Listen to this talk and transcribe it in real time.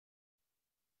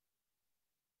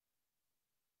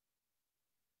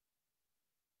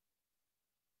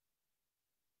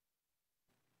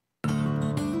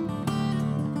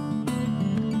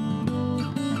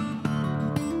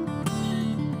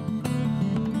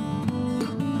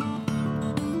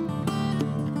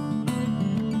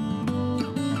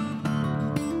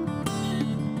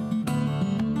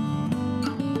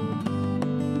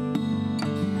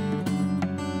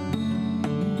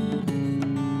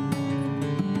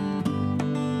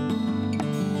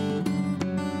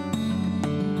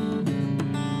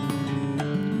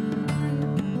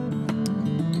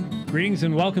Greetings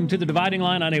and welcome to the Dividing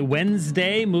Line on a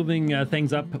Wednesday, moving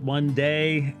things up one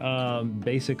day,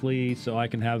 basically, so I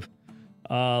can have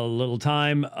a little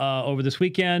time over this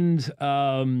weekend.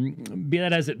 Be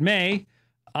that as it may,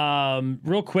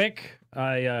 real quick,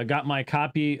 I got my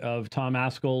copy of Tom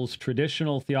Ascol's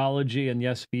Traditional Theology and the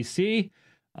SBC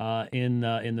in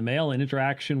the mail, in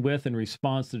interaction with and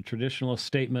response to the traditionalist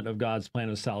statement of God's plan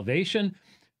of salvation.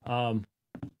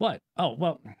 What? Oh,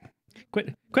 well,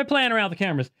 quit playing around with the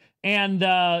cameras. And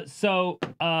so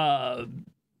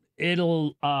it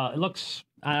looks,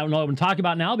 I don't know what I'm talking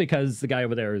about now because the guy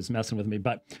over there is messing with me,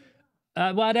 but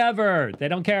whatever, they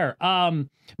don't care.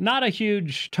 Not a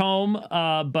huge tome,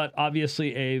 but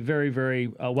obviously a very,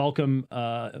 very welcome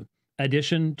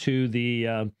addition to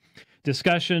the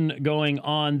discussion going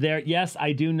on there. Yes,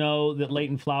 I do know that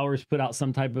Leighton Flowers put out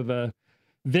some type of a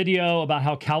video about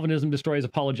how Calvinism destroys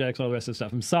apologetics and all the rest of the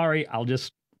stuff. I'm sorry, I'll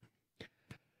just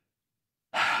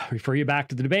refer you back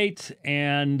to the debate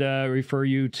and refer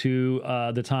you to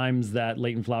the times that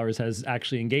Leighton Flowers has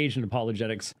actually engaged in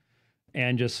apologetics,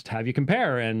 and just have you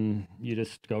compare, and you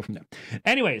just go from there.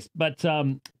 Anyways, but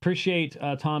appreciate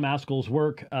Tom Ascol's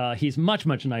work. He's much,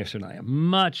 much nicer than I am.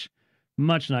 Much,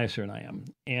 much nicer than I am.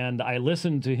 And I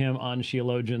listened to him on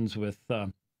Sheologians with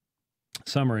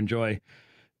Summer and Joy,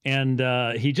 and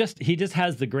he just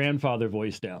has the grandfather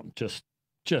voice down. Just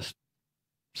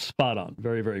spot on.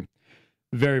 Very, very,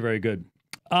 very, very good.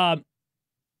 I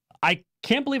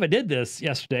can't believe I did this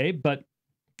yesterday, but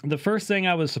the first thing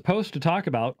I was supposed to talk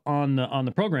about on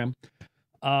the program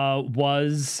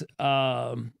was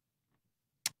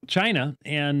China,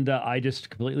 and I just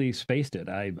completely spaced it.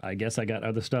 I guess I got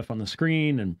other stuff on the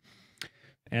screen,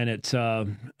 and it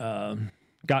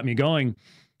got me going.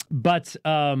 But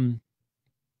I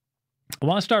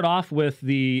want to start off with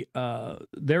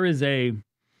there is a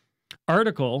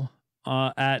article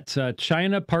at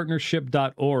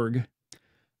chinapartnership.org,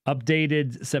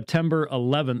 updated September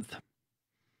 11th.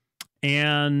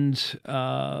 And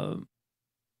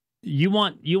you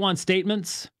want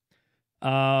statements?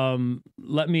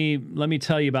 Let me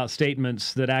tell you about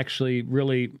statements that actually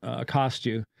really cost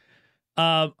you.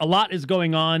 A lot is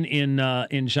going on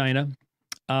in China,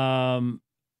 and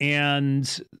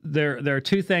there are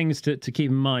two things to keep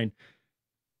in mind.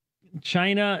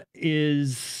 China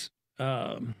is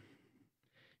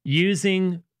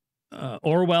using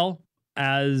Orwell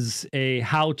as a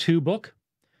how-to book.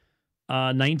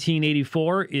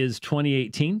 1984 is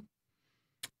 2018.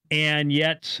 And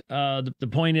yet the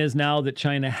point is now that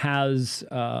China has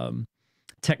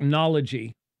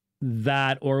technology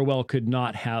that Orwell could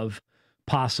not have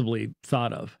possibly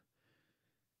thought of.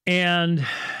 And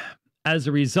as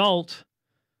a result,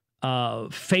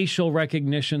 facial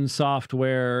recognition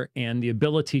software and the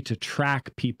ability to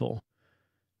track people,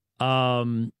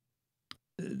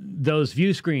 those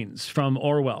view screens from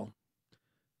Orwell,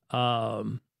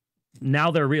 now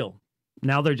they're real.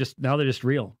 Now they're just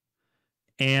real.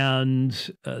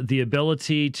 And the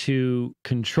ability to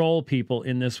control people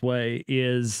in this way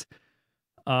is,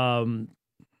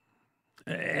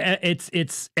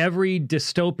 it's every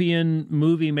dystopian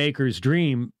movie maker's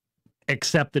dream,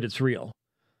 except that it's real.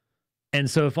 And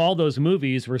so if all those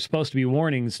movies were supposed to be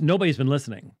warnings, nobody's been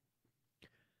listening.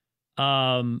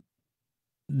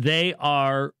 They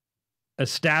are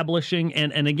establishing,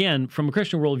 and again, from a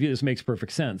Christian worldview, this makes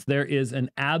perfect sense. There is an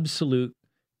absolute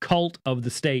cult of the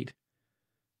state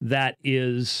that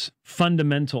is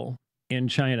fundamental in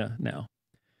China now.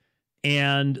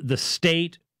 And the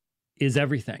state is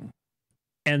everything.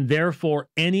 And therefore,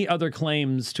 any other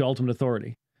claims to ultimate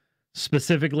authority,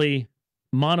 specifically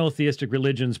monotheistic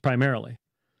religions primarily,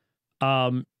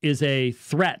 is a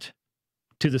threat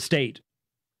to the state,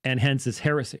 and hence is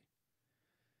heresy.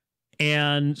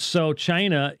 And so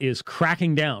China is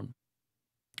cracking down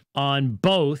on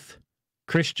both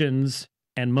Christians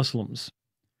and Muslims.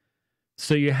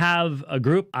 So you have a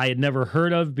group I had never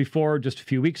heard of before just a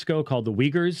few weeks ago called the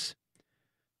Uyghurs.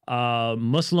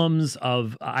 Muslims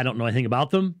I don't know anything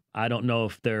about them. I don't know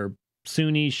if they're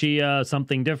Sunni, Shia,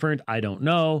 something different. I don't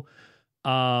know.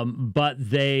 But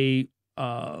they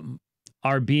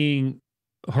are being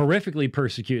horrifically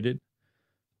persecuted,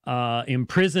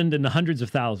 imprisoned in the hundreds of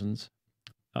thousands,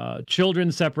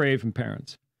 children separated from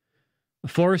parents,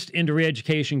 forced into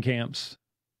re-education camps,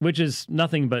 which is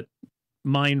nothing but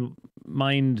mind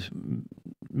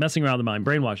messing around the mind,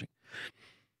 brainwashing.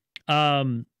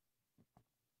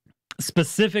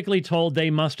 Specifically told they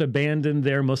must abandon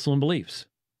their Muslim beliefs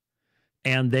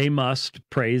and they must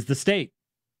praise the state.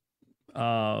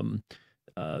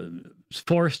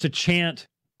 Forced to chant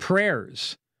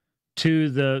prayers to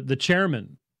the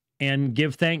chairman and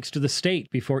give thanks to the state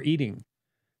before eating.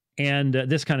 and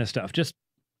this kind of stuff. Just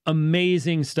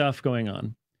amazing stuff going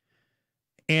on.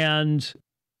 And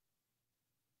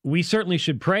we certainly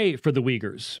should pray for the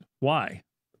Uyghurs. Why?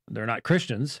 They're not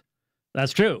Christians.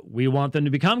 That's true. We want them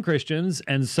to become Christians,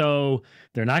 and so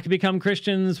they're not going to become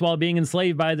Christians while being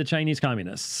enslaved by the Chinese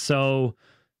communists. So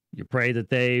you pray that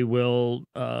they will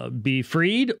be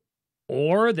freed,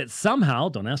 or that somehow,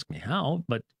 don't ask me how,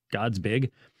 but God's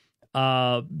big,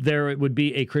 there would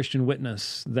be a Christian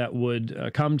witness that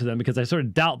would come to them, because I sort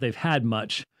of doubt they've had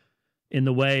much in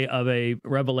the way of a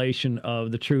revelation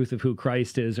of the truth of who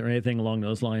Christ is or anything along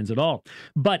those lines at all.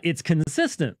 But it's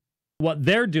consistent what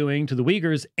they're doing to the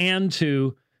Uyghurs and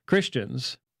to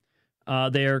Christians.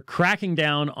 They're cracking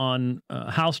down on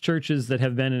house churches that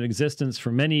have been in existence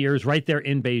for many years right there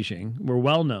in Beijing. We're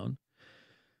well known.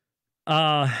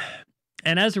 And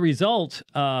as a result,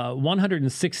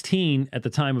 116 at the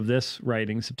time of this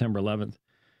writing, September 11th,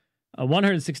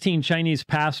 116 Chinese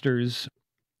pastors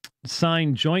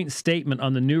signed joint statement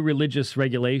on the new religious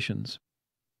regulations.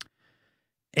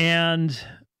 And,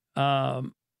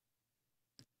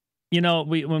 you know,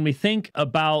 when we think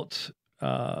about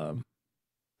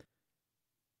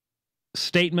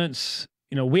statements,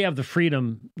 you know, we have the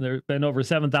freedom. There have been over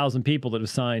 7,000 people that have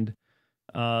signed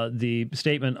the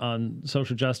statement on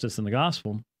social justice and the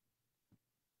gospel.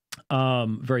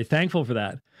 Very thankful for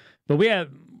that. But we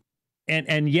have,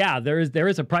 and yeah, there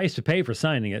is a price to pay for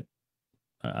signing it.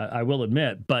 I will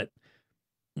admit, but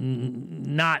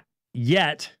not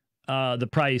yet the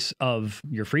price of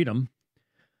your freedom.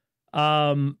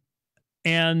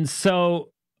 And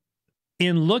so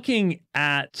in looking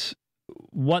at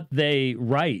what they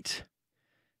write,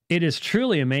 it is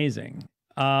truly amazing.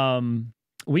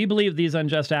 We believe these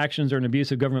unjust actions are an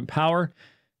abuse of government power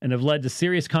and have led to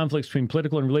serious conflicts between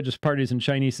political and religious parties in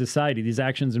Chinese society. These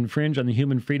actions infringe on the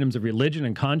human freedoms of religion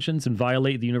and conscience and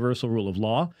violate the universal rule of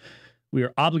law. We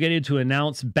are obligated to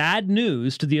announce bad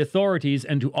news to the authorities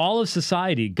and to all of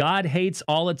society. God hates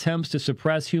all attempts to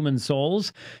suppress human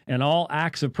souls and all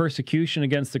acts of persecution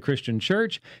against the Christian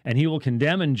church, and he will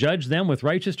condemn and judge them with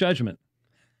righteous judgment.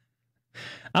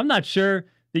 I'm not sure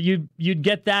that you'd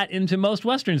get that into most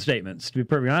Western statements, to be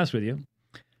perfectly honest with you.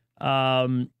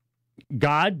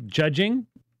 God judging.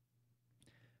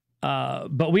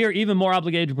 But we are even more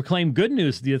obligated to proclaim good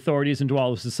news to the authorities and to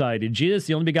all of society. Jesus,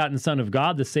 the only begotten Son of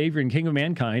God, the Savior and King of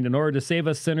mankind, in order to save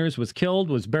us sinners, was killed,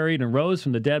 was buried, and rose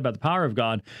from the dead by the power of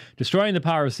God, destroying the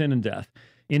power of sin and death.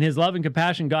 In his love and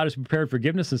compassion, God has prepared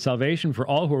forgiveness and salvation for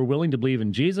all who are willing to believe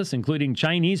in Jesus, including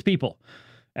Chinese people.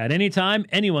 At any time,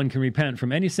 anyone can repent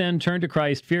from any sin, turn to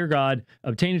Christ, fear God,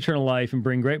 obtain eternal life, and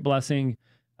bring great blessing,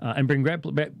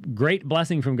 great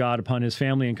blessing from God upon his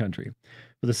family and country.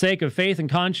 For the sake of faith and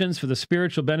conscience, for the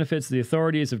spiritual benefits of the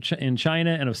authorities in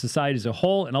China and of society as a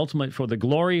whole, and ultimately for the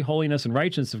glory, holiness, and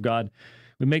righteousness of God,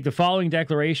 we make the following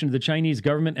declaration to the Chinese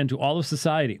government and to all of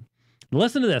society. Now,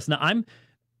 listen to this. Now,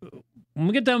 when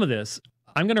we get done with this,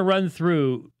 I'm going to run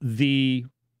through the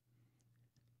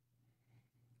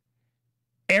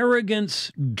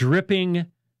arrogance-dripping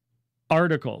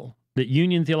article that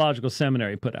Union Theological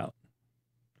Seminary put out.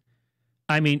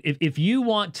 I mean, if you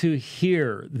want to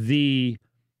hear the...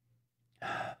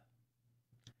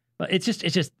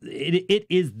 It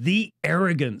is the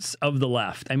arrogance of the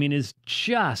left. I mean, it's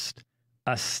just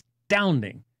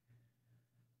astounding.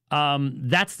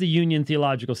 That's the Union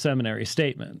Theological Seminary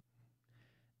statement.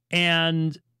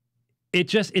 And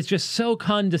it's just so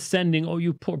condescending. Oh,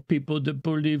 you poor people that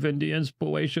believe in the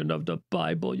inspiration of the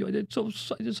Bible. It's so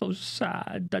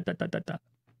sad. Da, da, da, da, da.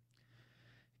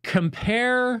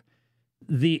 Compare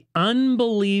the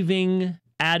unbelieving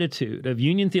attitude of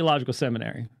Union Theological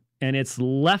Seminary and its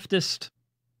leftist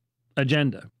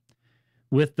agenda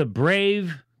with the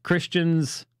brave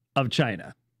Christians of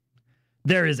China.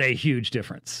 There is a huge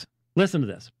difference. Listen to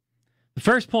this. The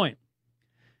first point,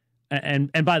 and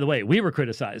by the way, we were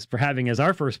criticized for having as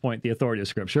our first point the authority of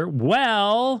Scripture.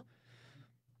 Well,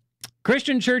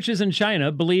 Christian churches in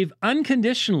China believe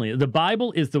unconditionally the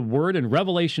Bible is the word and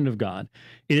revelation of God.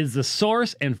 It is the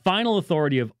source and final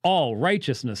authority of all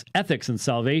righteousness, ethics, and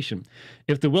salvation.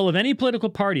 If the will of any political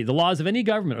party, the laws of any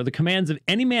government, or the commands of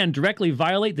any man directly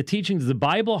violate the teachings of the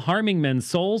Bible, harming men's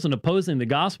souls and opposing the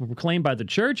gospel proclaimed by the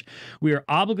church, we are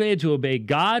obligated to obey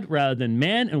God rather than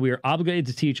men, and we are obligated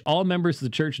to teach all members of the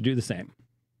church to do the same.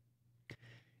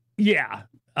 Yeah.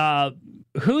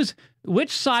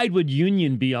 Which side would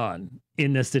Union be on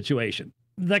in this situation?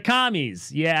 The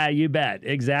commies. Yeah, you bet.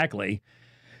 Exactly.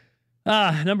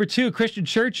 Number two, Christian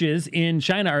churches in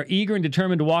China are eager and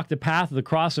determined to walk the path of the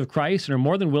cross of Christ and are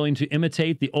more than willing to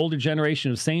imitate the older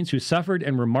generation of saints who suffered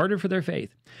and were martyred for their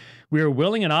faith. We are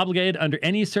willing and obligated under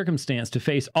any circumstance to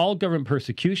face all government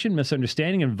persecution,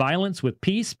 misunderstanding, and violence with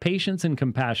peace, patience, and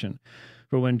compassion.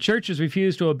 For when churches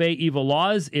refuse to obey evil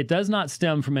laws, it does not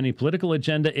stem from any political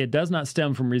agenda. It does not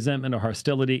stem from resentment or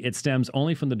hostility. It stems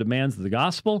only from the demands of the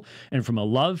gospel and from a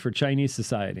love for Chinese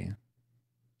society.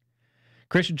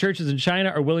 Christian churches in China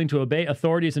are willing to obey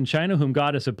authorities in China whom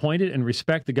God has appointed and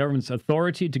respect the government's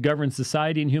authority to govern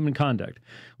society and human conduct.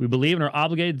 We believe and are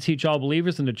obligated to teach all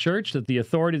believers in the church that the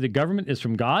authority of the government is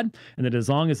from God, and that as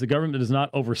long as the government does not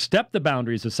overstep the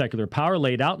boundaries of secular power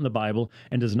laid out in the Bible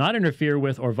and does not interfere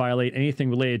with or violate anything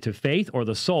related to faith or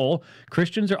the soul,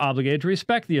 Christians are obligated to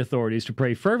respect the authorities, to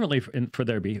pray fervently for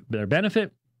their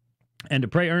benefit, and to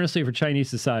pray earnestly for Chinese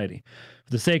society.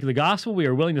 For the sake of the gospel, we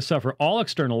are willing to suffer all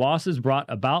external losses brought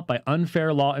about by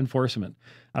unfair law enforcement.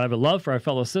 Out of a love for our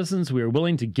fellow citizens, we are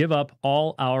willing to give up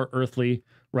all our earthly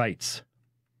rights.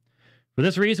 For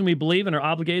this reason, we believe and are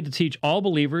obligated to teach all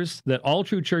believers that all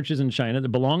true churches in China that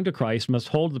belong to Christ must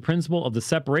hold the principle of the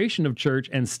separation of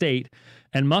church and state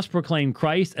and must proclaim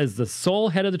Christ as the sole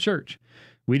head of the church.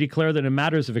 We declare that in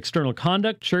matters of external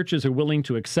conduct, churches are willing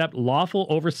to accept lawful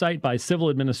oversight by civil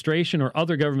administration or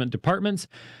other government departments,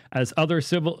 as other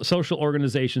social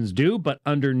organizations do, but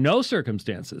under no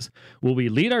circumstances will we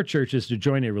lead our churches to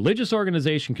join a religious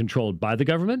organization controlled by the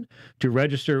government, to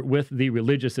register with the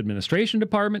religious administration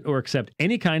department, or accept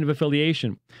any kind of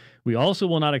affiliation. We also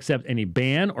will not accept any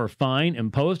ban or fine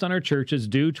imposed on our churches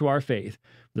due to our faith.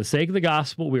 For the sake of the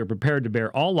gospel, we are prepared to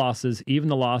bear all losses, even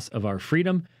the loss of our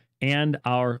freedom and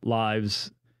our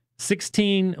lives.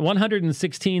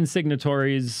 116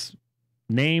 signatories,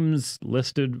 names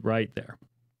listed right there.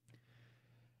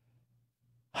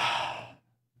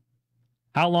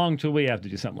 How long till we have to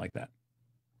do something like that?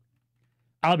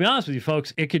 I'll be honest with you,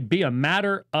 folks, it could be a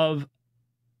matter of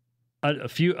a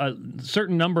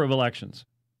certain number of elections.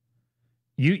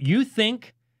 You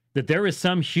think that there is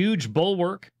some huge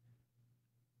bulwark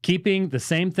keeping the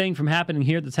same thing from happening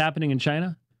here that's happening in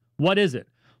China? What is it?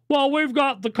 Well, we've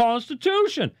got the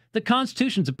Constitution. The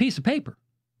Constitution's a piece of paper.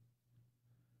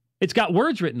 It's got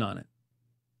words written on it.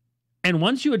 And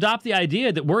once you adopt the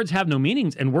idea that words have no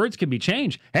meanings and words can be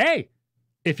changed, hey,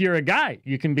 if you're a guy,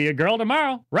 you can be a girl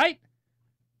tomorrow, right?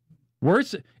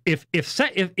 Words,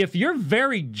 if your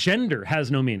very gender has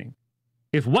no meaning,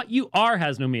 if what you are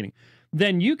has no meaning,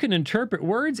 then you can interpret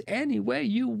words any way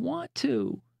you want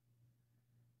to.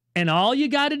 And all you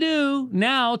got to do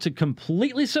now to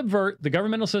completely subvert the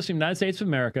governmental system of the United States of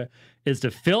America is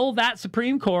to fill that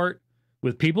Supreme Court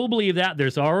with people who believe that.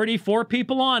 There's already 4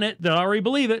 people on it that already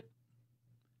believe it.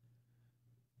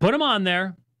 Put them on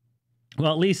there.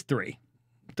 Well, at least 3.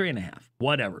 3.5.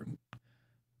 Whatever.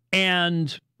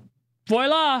 And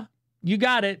voila, you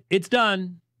got it. It's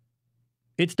done.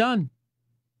 It's done.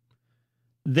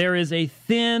 There is a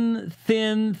thin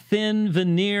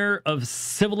veneer of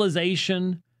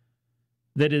civilization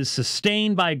that is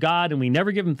sustained by God, and we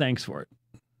never give him thanks for it.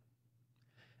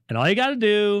 And all you got to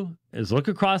do is look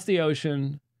across the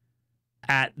ocean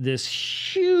at this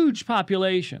huge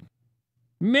population,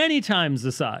 many times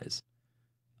the size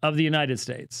of the United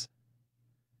States,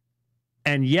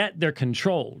 and yet they're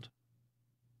controlled.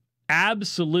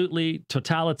 Absolutely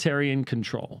totalitarian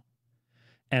control.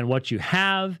 And what you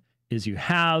have is you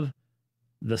have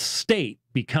the state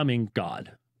becoming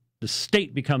God. The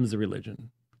state becomes the religion.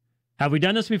 Have we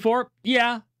done this before?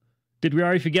 Yeah. Did we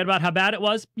already forget about how bad it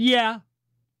was? Yeah.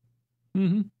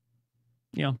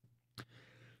 Yeah.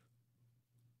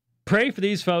 Pray for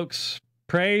these folks.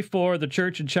 Pray for the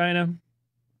church in China.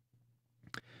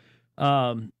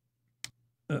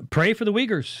 Pray for the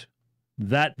Uyghurs,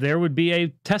 that there would be a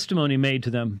testimony made to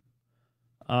them.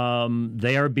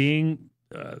 They are being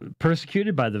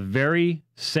persecuted by the very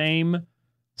same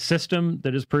system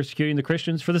that is persecuting the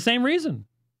Christians for the same reason.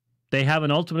 They have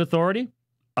an ultimate authority,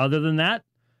 other than that,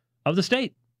 of the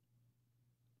state.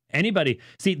 Anybody.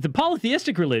 See, the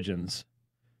polytheistic religions,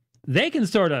 they can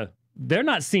they're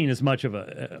not seen as much of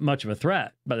a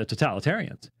threat by the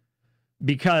totalitarians,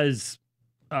 because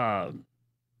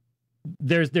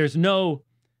there's no,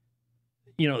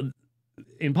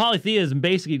 in polytheism,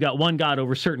 basically you've got one God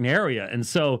over a certain area. And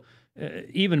so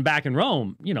even back in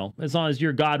Rome, as long as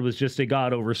your God was just a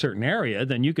God over a certain area,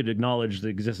 then you could acknowledge the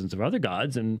existence of other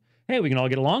gods, and hey, we can all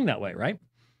get along that way, right?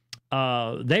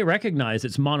 They recognize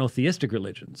it's monotheistic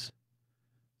religions,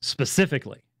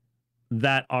 specifically,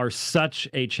 that are such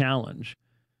a challenge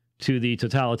to the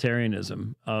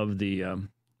totalitarianism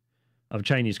of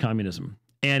Chinese communism.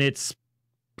 And it's,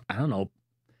 I don't know,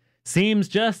 seems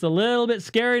just a little bit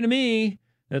scary to me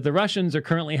that the Russians are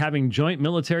currently having joint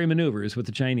military maneuvers with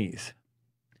the Chinese.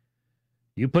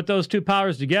 You put those two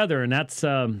powers together, and that's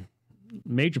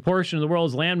major portion of the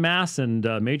world's land mass and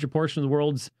a major portion of the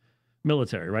world's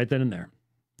military right then and there.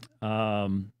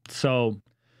 So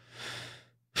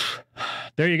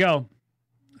there you go.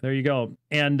 There you go.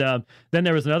 And then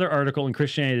there was another article in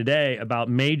Christianity Today about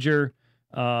major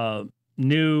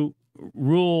new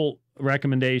rule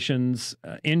recommendations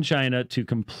in China to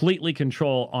completely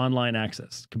control online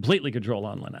access. Completely control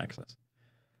online access.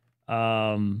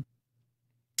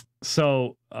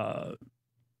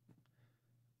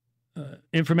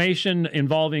 Information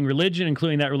involving religion,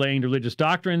 including that relating to religious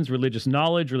doctrines, religious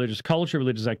knowledge, religious culture,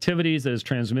 religious activities that is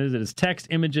transmitted as text,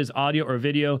 images, audio, or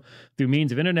video through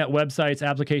means of internet, websites,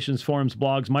 applications, forums,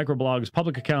 blogs, microblogs,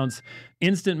 public accounts,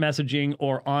 instant messaging,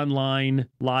 or online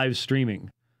live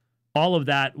streaming. All of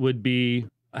that would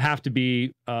have to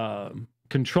be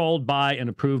controlled by and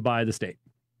approved by the state.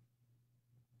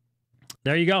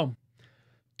 There you go.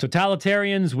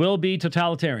 Totalitarians will be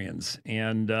totalitarians,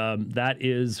 and that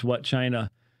is what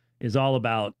China is all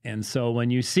about. And so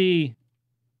when you see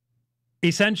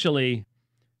essentially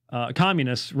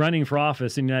communists running for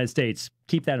office in the United States,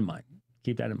 keep that in mind.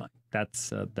 Keep that in mind.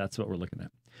 That's what we're looking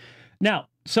at. Now,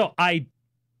 so I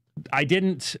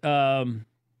didn't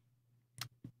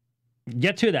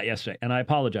get to that yesterday, and I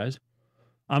apologize.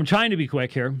 I'm trying to be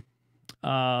quick here,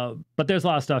 but there's a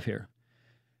lot of stuff here.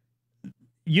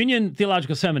 Union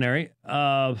Theological Seminary,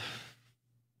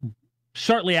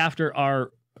 shortly after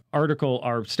our article,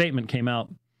 our statement came out,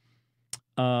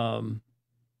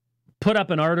 put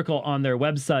up an article on their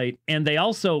website, and they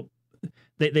also,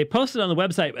 they posted on the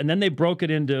website, and then they broke it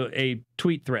into a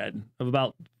tweet thread of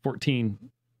about 14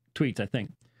 tweets, I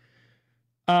think.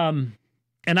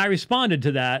 And I responded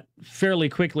to that fairly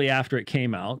quickly after it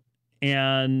came out.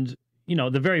 And, you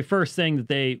know, the very first thing that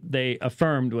they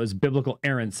affirmed was biblical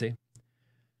errancy.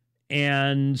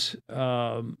 And,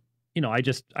 you know, I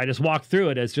just walked through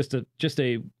it as just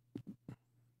a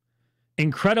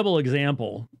incredible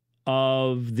example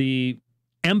of the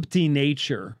empty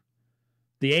nature,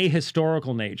 the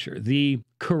ahistorical nature, the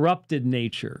corrupted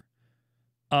nature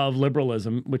of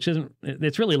liberalism, which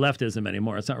it's really leftism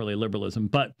anymore. It's not really liberalism,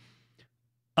 but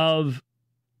of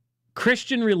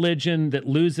Christian religion that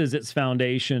loses its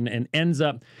foundation and ends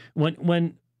up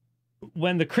when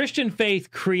the Christian faith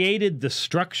created the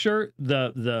structure,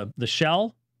 the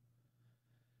shell,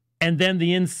 and then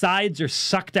the insides are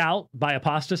sucked out by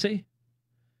apostasy,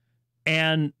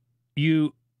 and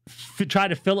you try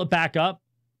to fill it back up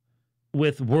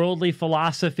with worldly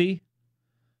philosophy,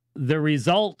 the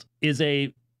result is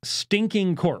a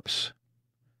stinking corpse.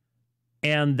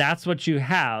 And that's what you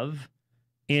have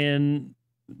in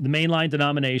the mainline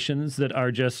denominations that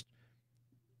are just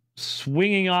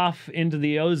swinging off into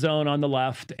the ozone on the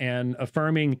left and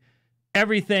affirming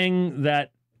everything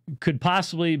that could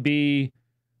possibly be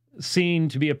seen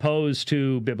to be opposed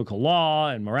to biblical law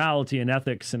and morality and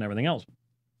ethics and everything else.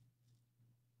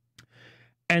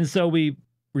 And so we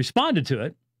responded to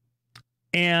it,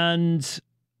 and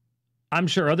I'm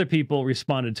sure other people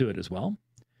responded to it as well.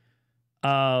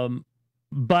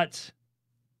 But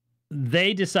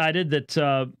they decided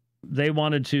that they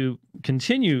wanted to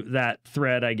continue that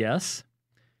thread, I guess,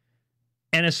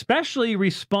 and especially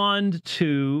respond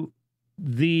to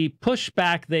the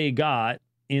pushback they got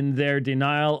in their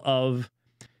denial of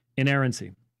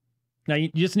inerrancy. Now, you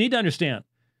just need to understand,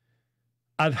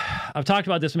 I've talked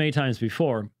about this many times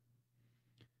before.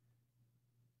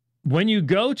 When you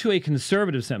go to a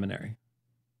conservative seminary,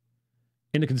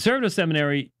 in the conservative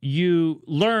seminary, you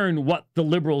learn what the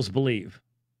liberals believe.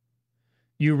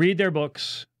 You read their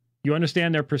books. You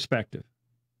understand their perspective.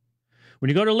 When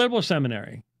you go to a liberal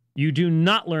seminary, you do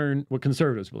not learn what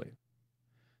conservatives believe,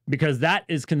 because that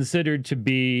is considered to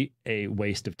be a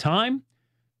waste of time.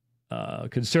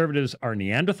 Conservatives are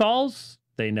Neanderthals.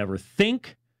 They never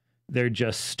think. They're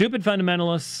just stupid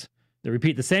fundamentalists. They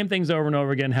repeat the same things over and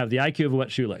over again, have the IQ of a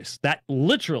wet shoelace. That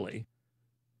literally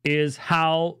is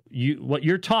what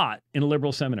you're taught in a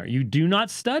liberal seminary. You do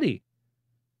not study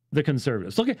the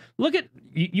conservatives. Look at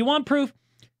you want proof?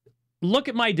 Look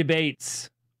at my debates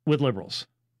with liberals.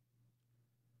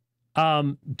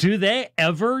 Do they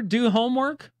ever do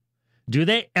homework? Do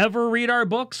they ever read our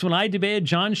books? When I debated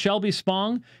John Shelby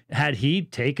Spong, had he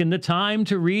taken the time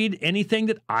to read anything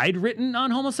that I'd written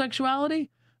on homosexuality?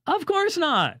 Of course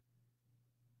not.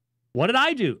 What did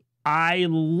I do? I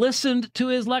listened to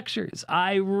his lectures.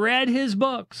 I read his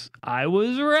books. I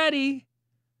was ready.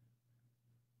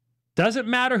 Doesn't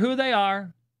matter who they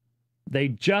are. They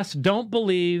just don't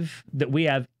believe that we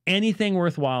have anything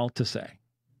worthwhile to say.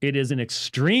 It is an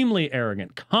extremely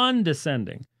arrogant,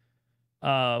 condescending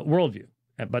worldview.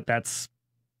 But that's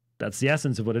the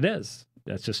essence of what it is.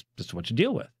 That's just what you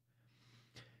deal with.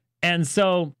 And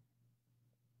so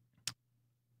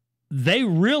they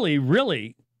really,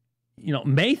 really,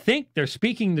 may think they're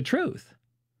speaking the truth.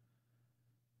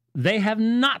 They have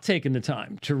not taken the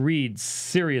time to read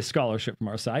serious scholarship from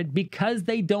our side because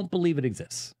they don't believe it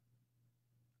exists.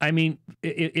 I mean,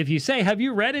 if you say, have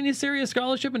you read any serious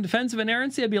scholarship in defense of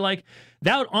inerrancy? I'd be like,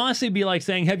 that would honestly be like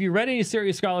saying, have you read any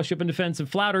serious scholarship in defense of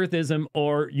flat earthism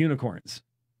or unicorns?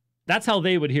 That's how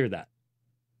they would hear that.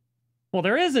 Well,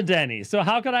 there isn't any, so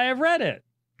how could I have read it?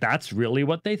 That's really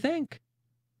what they think.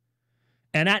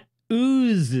 And that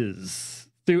oozes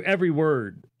through every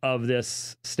word of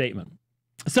this statement.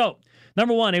 So,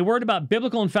 number one, a word about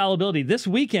biblical infallibility. This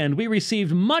weekend, we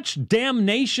received much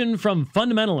damnation from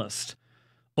fundamentalists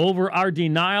over our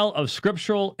denial of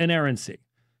scriptural inerrancy.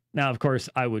 Now, of course,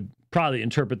 I would probably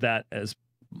interpret that as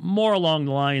more along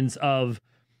the lines of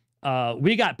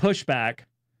we got pushback,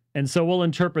 and so we'll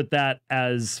interpret that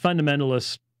as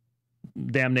fundamentalist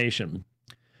damnation.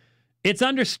 It's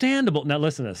understandable. Now,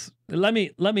 listen to this. Let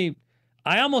me,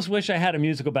 I almost wish I had a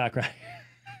musical background.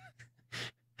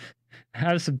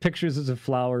 Have some pictures of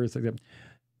flowers. Like that.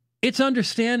 It's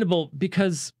understandable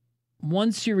because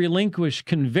once you relinquish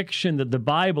conviction that the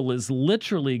Bible is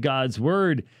literally God's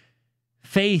word,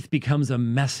 faith becomes a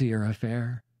messier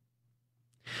affair.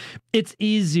 It's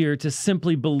easier to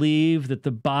simply believe that the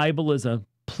Bible is a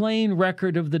plain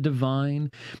record of the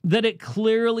divine, that it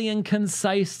clearly and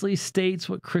concisely states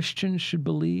what Christians should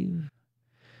believe.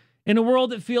 In a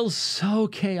world that feels so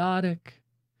chaotic,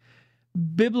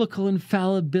 biblical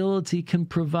infallibility can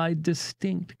provide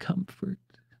distinct comfort.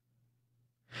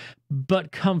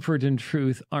 But comfort and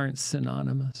truth aren't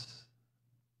synonymous.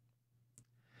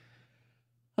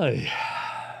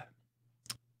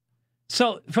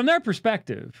 So, from their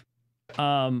perspective,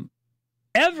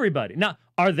 everybody. Now,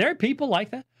 are there people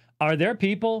like that? Are there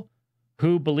people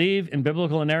who believe in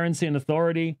biblical inerrancy and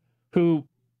authority, who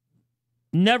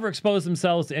never expose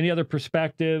themselves to any other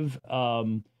perspective?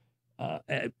 Yeah,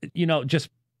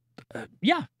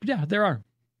 there are.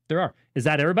 Is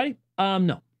that everybody?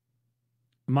 No.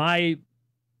 My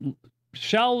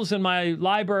shelves in my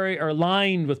library are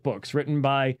lined with books written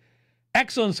by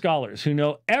excellent scholars who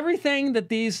know everything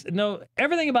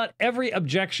about every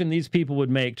objection these people would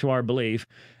make to our belief,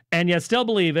 and yet still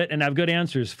believe it and have good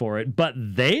answers for it, but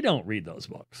they don't read those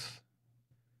books.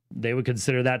 They would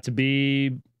consider that to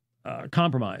be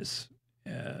compromise.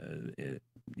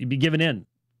 You'd be given in,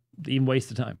 even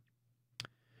waste of time.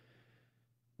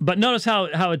 But notice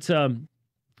how it's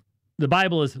the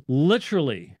Bible is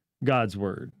literally God's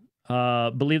word.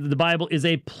 Believe that the Bible is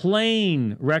a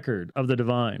plain record of the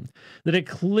divine, that it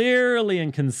clearly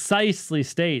and concisely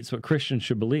states what Christians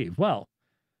should believe. Well,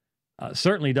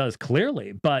 certainly does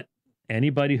clearly, but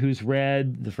anybody who's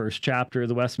read the first chapter of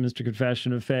the Westminster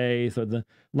Confession of Faith or the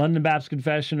London Baptist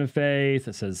Confession of Faith,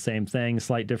 it says same thing,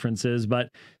 slight differences, but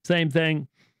same thing.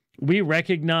 We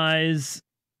recognize,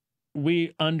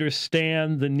 we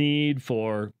understand the need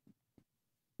for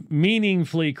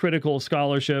meaningfully critical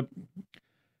scholarship,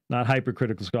 not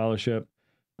hypercritical scholarship,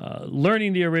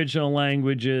 learning the original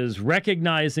languages,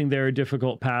 recognizing there are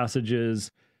difficult passages,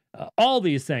 all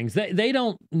these things. They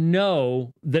don't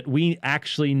know that we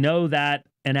actually know that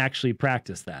and actually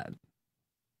practice that.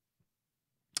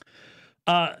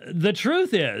 The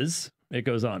truth is, it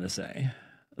goes on to say,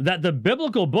 that the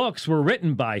biblical books were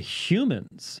written by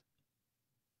humans.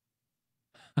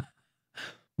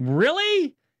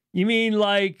 Really? You mean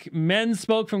like men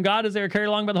spoke from God as they were carried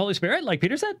along by the Holy Spirit, like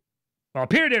Peter said? Well,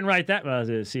 Peter didn't write that.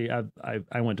 Well, see,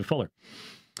 I went to Fuller.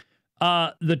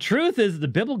 The truth is the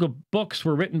biblical books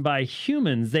were written by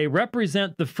humans. They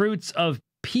represent the fruits of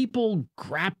people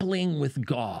grappling with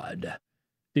God.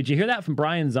 Did you hear that from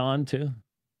Brian Zahn, too?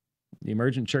 The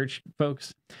emergent church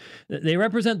folks. They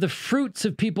represent the fruits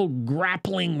of people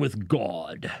grappling with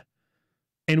God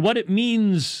and what it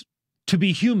means to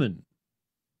be human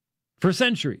for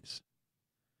centuries,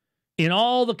 in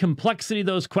all the complexity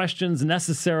those questions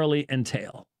necessarily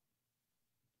entail.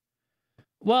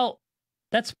 Well,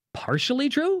 that's partially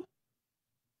true.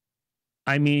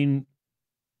 I mean,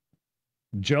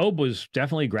 Job was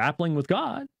definitely grappling with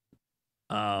God.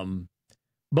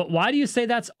 But why do you say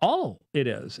that's all it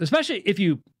is? Especially if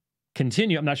you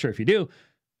continue, I'm not sure if you do,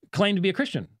 claim to be a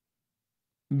Christian.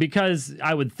 Because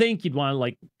I would think you'd want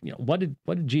to what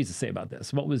did Jesus say about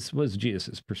this? What was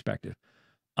Jesus' perspective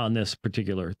on this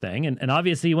particular thing? And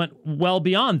obviously he went well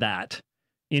beyond that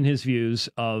in his views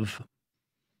of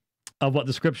what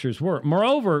the scriptures were.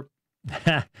 Moreover,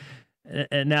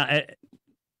 now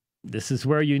this is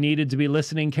where you needed to be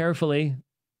listening carefully.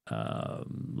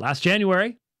 Last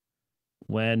January,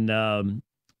 when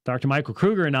Dr. Michael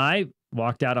Kruger and I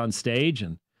walked out on stage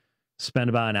and spent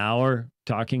about an hour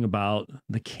talking about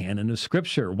the canon of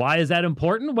Scripture. Why is that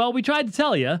important? Well, we tried to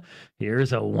tell you.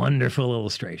 Here's a wonderful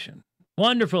illustration.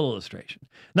 Wonderful illustration.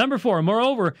 Number 4,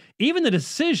 moreover, even the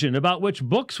decision about which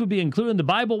books would be included in the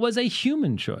Bible was a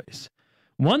human choice,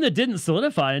 one that didn't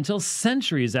solidify until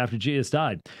centuries after Jesus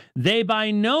died. They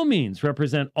by no means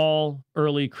represent all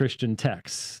early Christian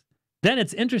texts. Then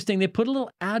it's interesting, they put a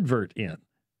little advert in.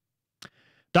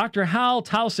 Dr. Hal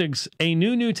Tausig's A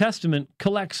New Testament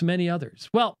collects many others.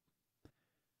 Well,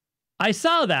 I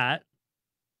saw that,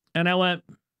 and I went,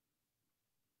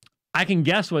 I can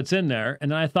guess what's in there.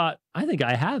 And then I thought, I think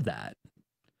I have that.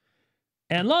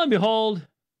 And lo and behold,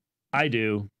 I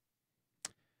do.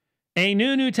 A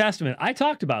New Testament. I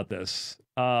talked about this.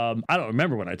 I don't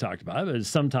remember when I talked about it. It was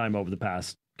sometime over the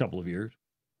past couple of years.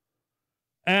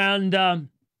 And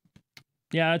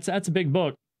yeah, that's a big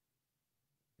book.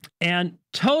 And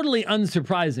totally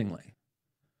unsurprisingly,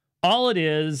 all it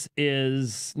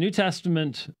is New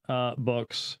Testament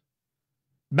books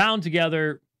bound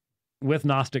together with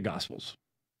Gnostic Gospels.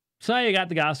 So you got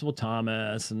the Gospel of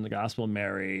Thomas and the Gospel of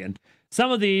Mary, and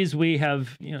some of these we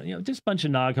have, just a bunch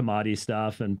of Nag Hammadi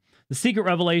stuff, and the Secret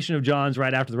Revelation of John's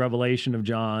right after the Revelation of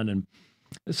John, and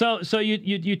so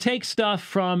you take stuff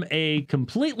from a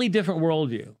completely different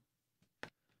worldview,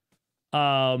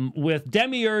 with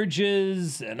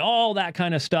demiurges and all that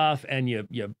kind of stuff, and you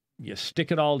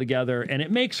stick it all together, and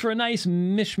it makes for a nice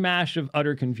mishmash of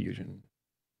utter confusion.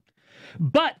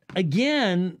 But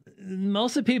again,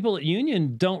 most of the people at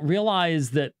Union don't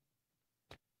realize that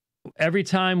every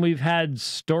time we've had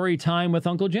story time with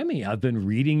Uncle Jimmy, I've been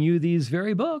reading you these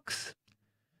very books,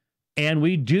 and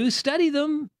we do study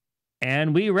them,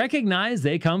 and we recognize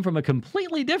they come from a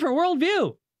completely different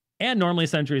worldview, and normally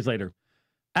centuries later,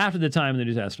 after the time of the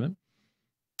New Testament.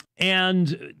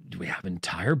 And we have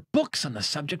entire books on the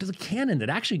subject of the canon that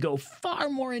actually go far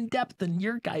more in depth than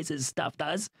your guys' stuff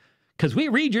does. Because we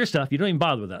read your stuff, you don't even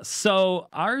bother with us. So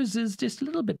ours is just a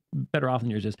little bit better off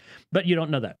than yours is, but you don't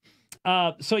know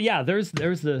that. So yeah, there's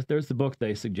the book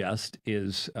they suggest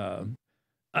is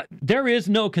there is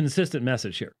no consistent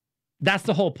message here. That's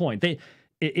the whole point.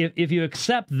 If you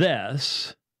accept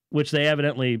this, which they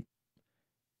evidently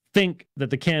think that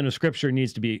the canon of Scripture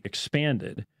needs to be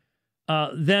expanded,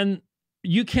 then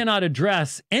you cannot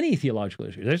address any theological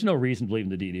issue. There's no reason to believe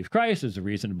in the deity of Christ. There's a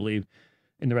reason to believe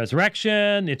in the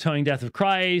resurrection, the atoning death of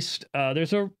Christ.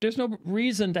 There's no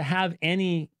reason to have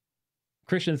any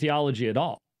Christian theology at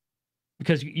all,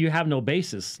 because you have no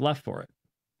basis left for it.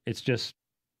 It's just,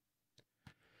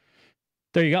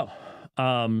 there you go.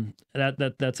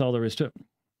 That's all there is to it.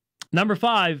 Number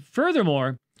 5,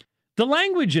 furthermore, the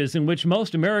languages in which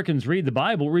most Americans read the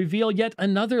Bible reveal yet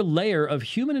another layer of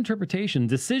human interpretation,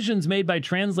 decisions made by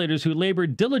translators who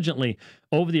labored diligently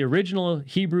over the original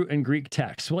Hebrew and Greek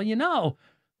texts. Well,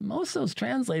 most of those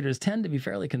translators tend to be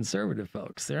fairly conservative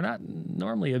folks. They're not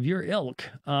normally of your ilk.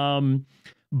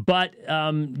 But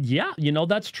yeah,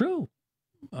 that's true.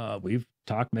 We've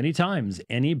talked many times.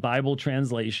 Any Bible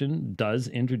translation does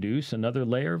introduce another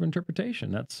layer of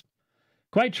interpretation. That's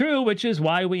quite true, which is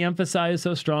why we emphasize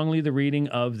so strongly the reading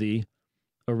of the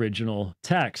original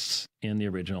texts in the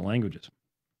original languages.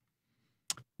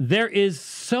 There is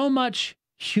so much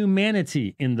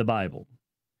humanity in the Bible,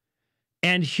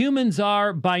 and humans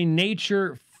are by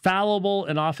nature fallible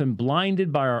and often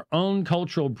blinded by our own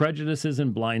cultural prejudices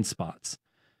and blind spots.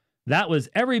 That was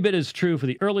every bit as true for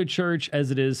the early church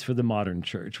as it is for the modern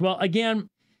church. Well, again,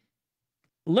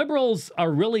 liberals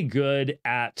are really good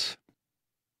at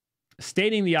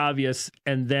stating the obvious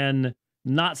and then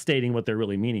not stating what they're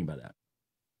really meaning by that.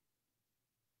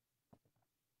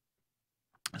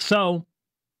 So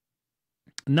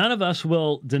none of us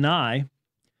will deny,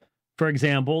 for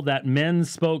example, that men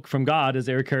spoke from God as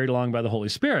they were carried along by the Holy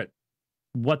Spirit.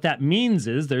 What that means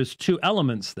is there's 2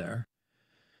 elements there.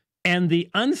 And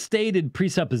the unstated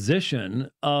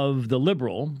presupposition of the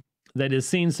liberal that is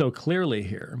seen so clearly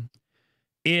here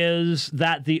is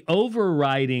that the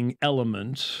overriding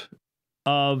element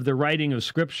of the writing of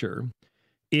Scripture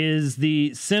is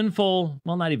the sinful,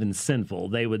 well, not even sinful,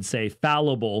 they would say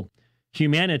fallible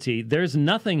humanity. There's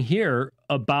nothing here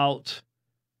about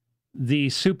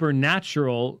the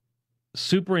supernatural,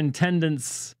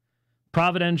 superintendence,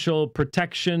 providential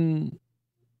protection,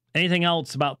 anything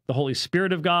else about the Holy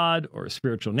Spirit of God or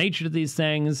spiritual nature to these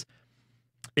things.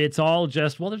 It's all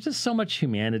just, well, there's just so much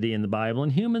humanity in the Bible,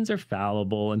 and humans are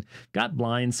fallible and got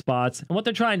blind spots. And what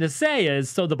they're trying to say is,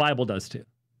 so the Bible does too.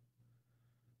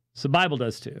 So the Bible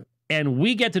does too. And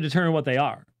we get to determine what they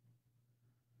are.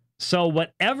 So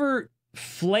whatever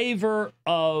flavor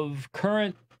of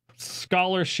current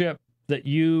scholarship that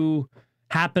you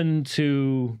happen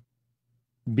to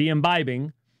be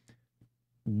imbibing,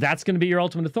 that's going to be your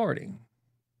ultimate authority.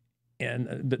 And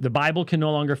the Bible can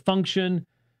no longer function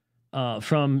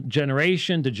from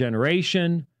generation to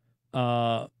generation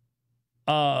and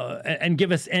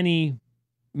give us any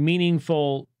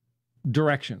meaningful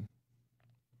direction.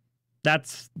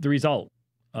 That's the result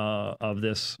of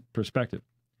this perspective.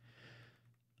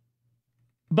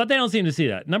 But they don't seem to see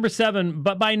that. Number 7,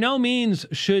 but by no means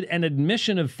should an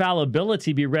admission of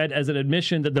fallibility be read as an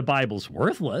admission that the Bible's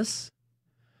worthless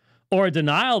or a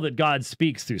denial that God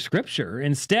speaks through Scripture.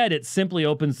 Instead, it simply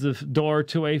opens the door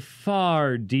to a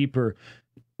far deeper,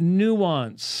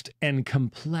 nuanced, and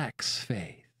complex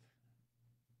faith.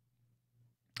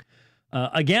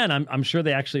 Again, I'm sure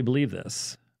they actually believe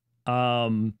this.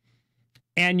 And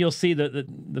you'll see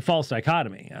the false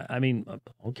dichotomy. I mean,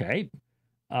 okay.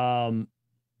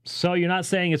 So you're not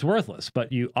saying it's worthless,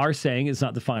 but you are saying it's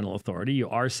not the final authority. You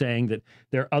are saying that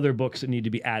there are other books that need to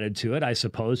be added to it. I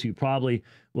suppose you probably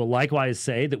will likewise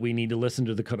say that we need to listen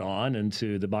to the Quran and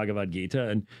to the Bhagavad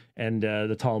Gita and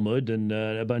the Talmud and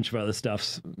a bunch of other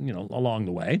stuff, along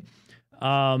the way.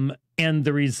 And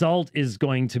the result is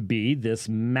going to be this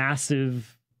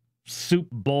massive soup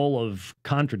bowl of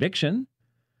contradiction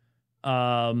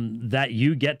that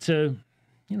you get to,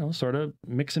 sort of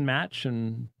mix and match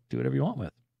and do whatever you want with.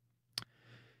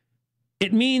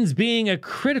 It means being a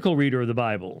critical reader of the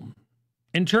Bible,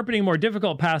 interpreting more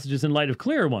difficult passages in light of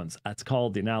clearer ones. That's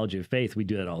called the analogy of faith. We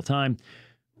do that all the time.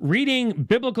 Reading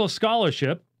biblical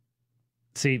scholarship.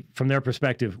 See, from their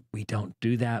perspective, we don't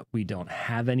do that. We don't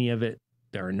have any of it.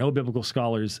 There are no biblical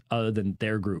scholars other than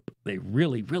their group. They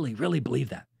really, really, really believe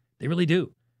that. They really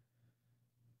do.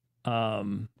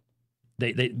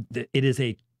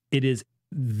 It is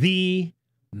the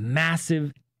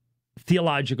massive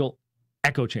theological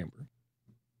echo chamber.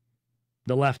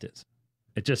 The left is.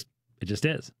 It just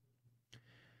is.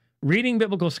 Reading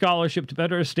biblical scholarship to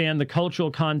better understand the cultural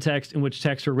context in which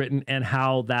texts are written and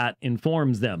how that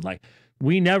informs them. Like,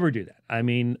 we never do that. I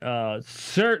mean,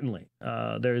 certainly,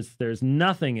 there's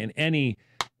nothing in any,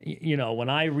 when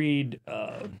I read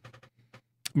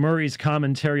Murray's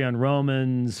commentary on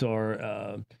Romans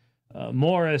or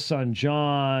Morris on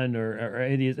John or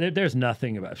any of these, there's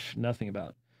nothing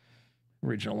about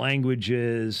original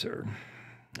languages or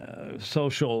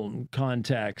social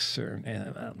contexts or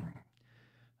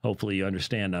hopefully you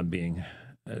understand I'm being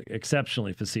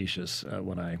exceptionally facetious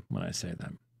when I say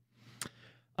that.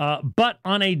 But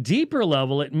on a deeper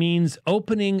level, it means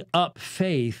opening up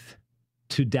faith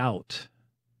to doubt.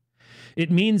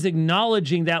 It means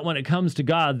acknowledging that when it comes to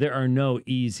God, there are no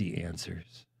easy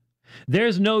answers.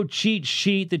 There's no cheat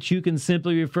sheet that you can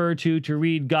simply refer to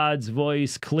read God's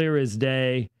voice clear as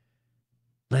day.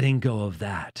 Letting go of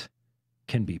that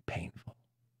can be painful.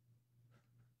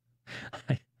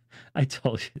 I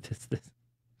told you this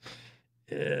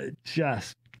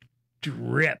just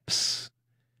drips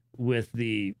with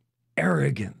the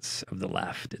arrogance of the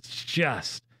left. It's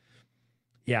just,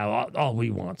 all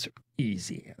we want are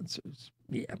easy answers.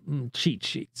 Yeah, cheat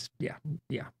sheets. Yeah,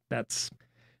 that's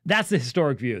the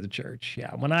historic view of the church.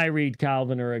 Yeah, when I read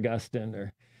Calvin or Augustine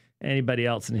or anybody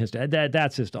else in history,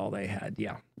 that's just all they had.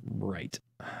 Yeah, right.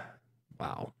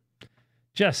 Wow.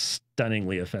 Just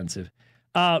stunningly offensive.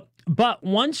 But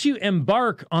once you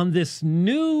embark on this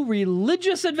new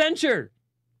religious adventure,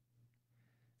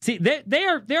 see,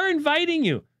 they're inviting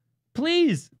you.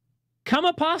 Please come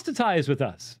apostatize with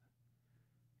us.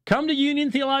 Come to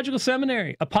Union Theological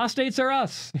Seminary. Apostates are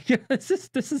us.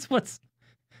 This is what's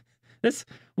this.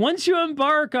 Once you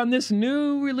embark on this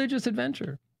new religious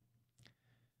adventure,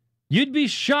 you'd be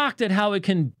shocked at how it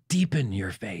can deepen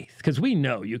your faith. Because we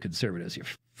know you conservatives, your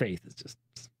faith is just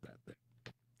that thing.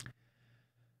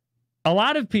 A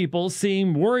lot of people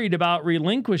seem worried about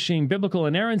relinquishing biblical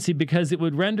inerrancy because it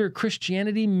would render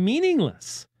Christianity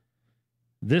meaningless.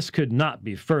 This could not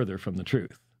be further from the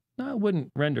truth. No, it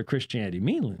wouldn't render Christianity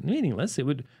meaningless. It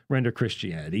would render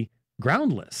Christianity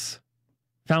groundless,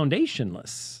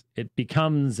 foundationless. It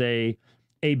becomes a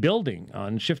building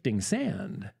on shifting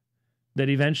sand that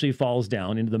eventually falls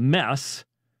down into the mess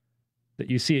that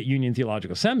you see at Union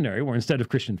Theological Seminary, where instead of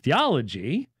Christian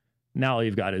theology, now all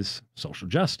you've got is social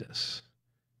justice.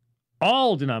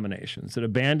 All denominations that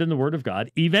abandon the Word of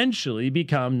God eventually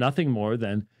become nothing more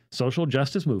than social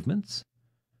justice movements,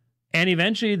 and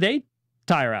eventually they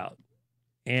tire out,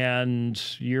 and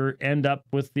you end up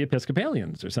with the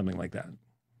Episcopalians or something like that.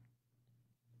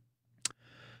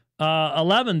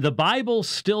 11, the Bible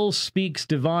still speaks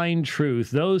divine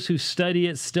truth. Those who study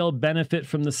it still benefit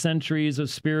from the centuries of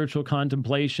spiritual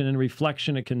contemplation and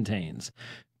reflection it contains.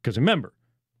 Because remember,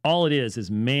 all it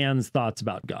is man's thoughts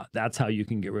about God. That's how you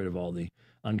can get rid of all the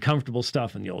uncomfortable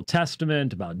stuff in the Old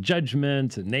Testament about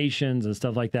judgment and nations and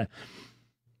stuff like that.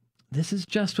 This is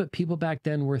just what people back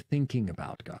then were thinking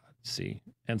about God, see?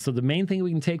 And so the main thing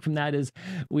we can take from that is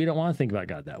we don't want to think about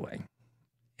God that way.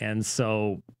 And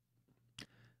so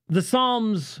the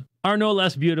Psalms are no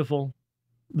less beautiful,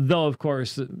 though, of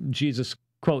course, Jesus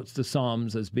quotes the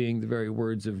Psalms as being the very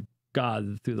words of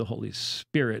God through the Holy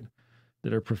Spirit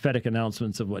that are prophetic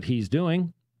announcements of what he's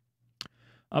doing.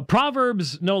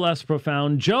 Proverbs, no less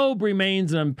profound. Job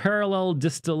remains an unparalleled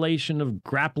distillation of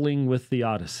grappling with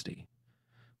theodicy.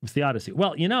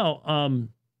 Well, you know,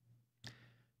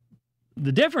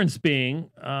 the difference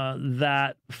being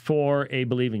that for a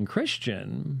believing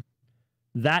Christian,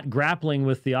 that grappling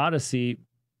with theodicy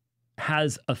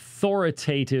has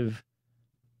authoritative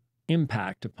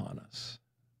impact upon us.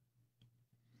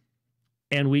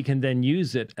 And we can then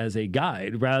use it as a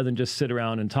guide rather than just sit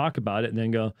around and talk about it and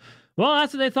then go, well,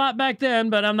 that's what they thought back then,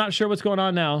 but I'm not sure what's going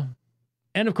on now.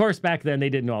 And of course, back then, they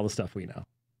didn't know all the stuff we know.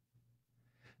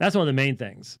 That's one of the main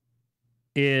things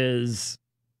is,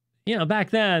 you know, back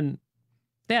then,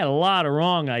 they had a lot of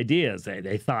wrong ideas.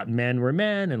 They thought men were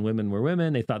men and women were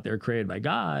women. They thought they were created by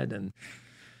God. And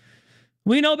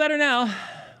we know better now.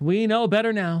 We know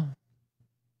better now.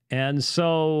 And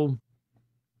so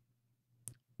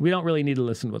we don't really need to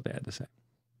listen to what they had to say.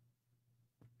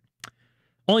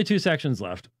 Only 2 sections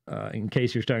left, in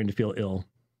case you're starting to feel ill.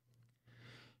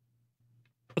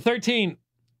 13,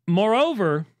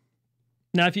 moreover,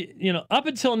 now if you know, up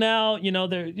until now,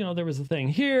 there was a thing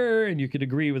here and you could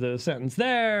agree with a sentence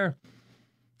there.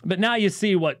 But now you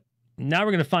see now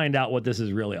we're going to find out what this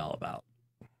is really all about.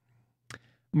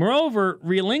 Moreover,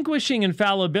 relinquishing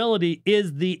infallibility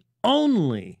is the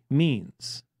only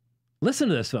means. Listen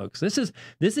to this, folks. This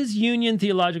is Union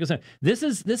Theological Seminary. This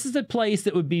is a place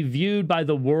that would be viewed by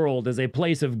the world as a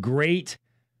place of great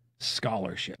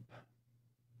scholarship.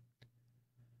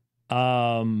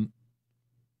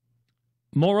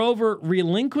 Moreover,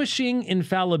 relinquishing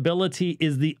infallibility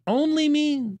is the only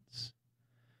means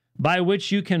by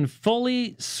which you can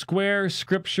fully square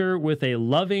Scripture with a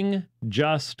loving,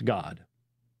 just God.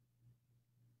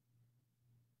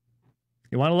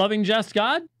 You want a loving, just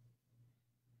God?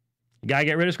 You got to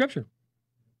get rid of Scripture.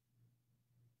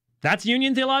 That's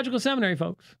Union Theological Seminary,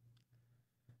 folks.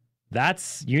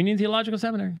 That's Union Theological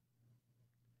Seminary.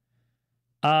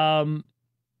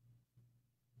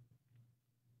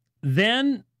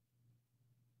 Then,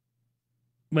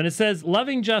 when it says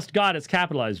loving, just God, it's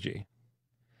capitalized G.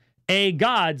 A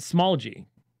God, small g,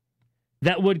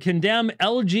 that would condemn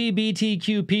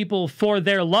LGBTQ people for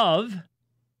their love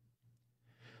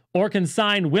or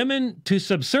consign women to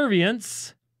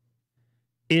subservience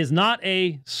is not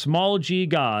a small g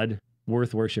God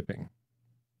worth worshiping.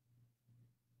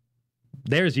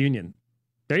 There's Union.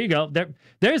 There you go.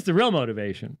 There's the real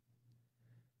motivation.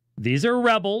 These are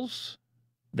rebels.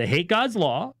 They hate God's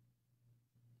law.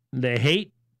 They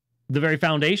hate the very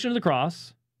foundation of the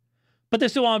cross, but they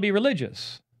still want to be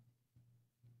religious.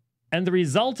 And the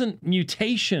resultant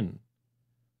mutation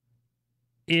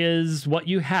is what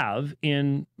you have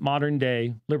in modern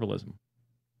day liberalism.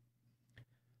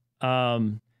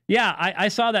 Yeah, I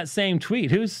saw that same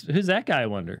tweet. Who's that guy, I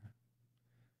wonder?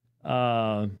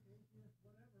 I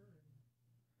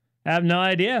have no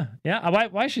idea. Yeah,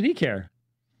 why should he care?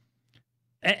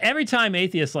 Every time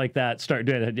atheists like that start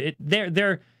doing it,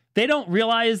 they don't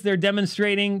realize they're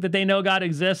demonstrating that they know God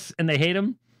exists and they hate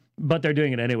him, but they're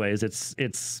doing it anyways.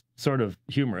 It's sort of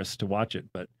humorous to watch it.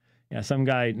 But yeah, some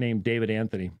guy named David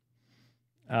Anthony.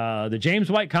 The James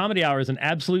White Comedy Hour is an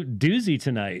absolute doozy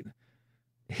tonight.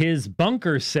 His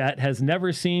bunker set has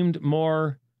never seemed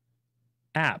more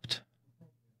apt.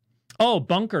 Oh,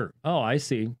 bunker. Oh, I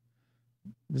see.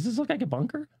 Does this look like a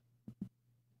bunker?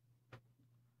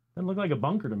 Doesn't look like a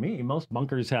bunker to me. Most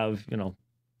bunkers have,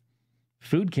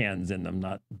 food cans in them,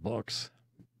 not books.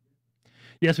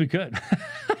 Yes, we could.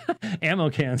 Ammo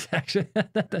cans, actually.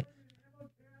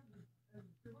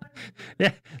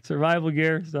 Yeah, survival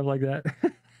gear, stuff like that.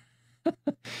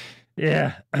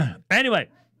 Yeah. Anyway.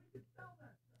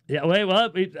 Yeah, wait,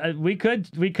 well, we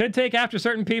could take after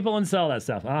certain people and sell that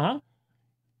stuff. Uh-huh.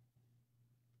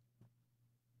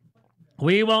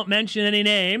 We won't mention any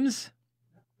names.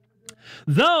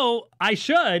 Though I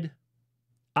should,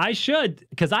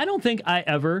 because I don't think I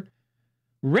ever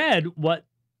read what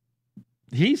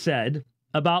he said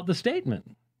about the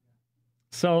statement.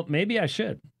 So maybe I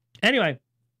should. Anyway,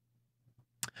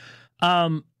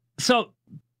 so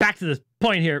back to the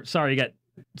point here. Sorry, you got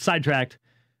sidetracked.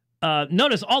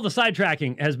 Notice all the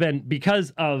sidetracking has been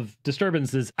because of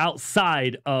disturbances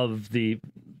outside of the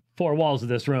four walls of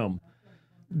this room.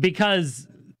 Because,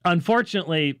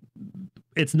 unfortunately,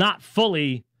 it's not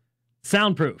fully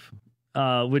soundproof,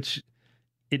 which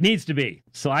it needs to be.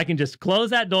 So I can just close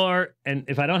that door, and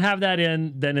if I don't have that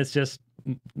in, then it's just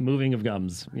moving of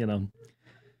gums, you know.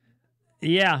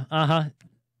 Yeah,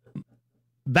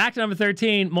 Back to number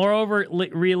 13. Moreover,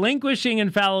 relinquishing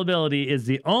infallibility is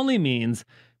the only means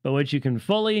by which you can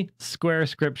fully square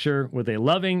Scripture with a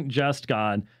loving, just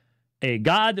God, a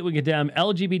God that would condemn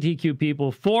LGBTQ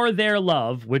people for their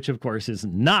love, which of course is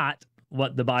not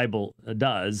what the Bible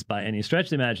does by any stretch of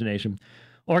the imagination,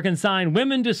 or consign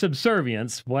women to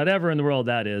subservience, whatever in the world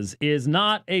that is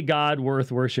not a God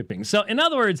worth worshiping. So in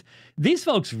other words, these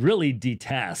folks really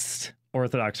detest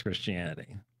Orthodox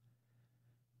Christianity.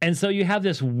 And so you have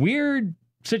this weird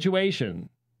situation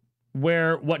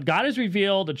where what God has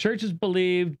revealed, the church has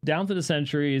believed down through the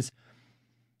centuries,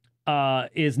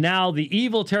 is now the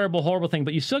evil, terrible, horrible thing.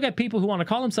 But you still get people who want to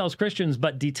call themselves Christians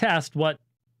but detest what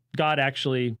God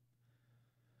actually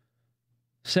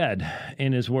said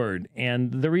in his word.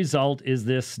 And the result is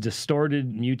this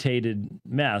distorted, mutated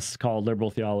mess called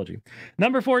liberal theology.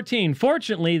 Number 14,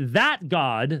 fortunately, that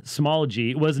God, small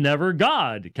g, was never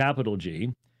God, capital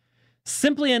G,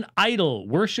 simply an idol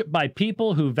worshipped by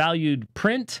people who valued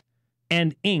print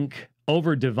and ink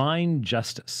over divine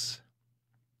justice.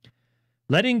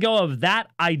 Letting go of that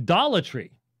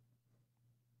idolatry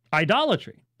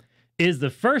is the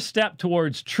first step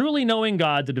towards truly knowing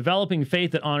God, the developing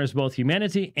faith that honors both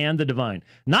humanity and the divine.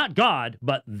 Not God,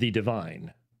 but the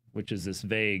divine, which is this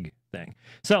vague thing.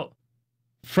 So,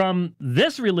 from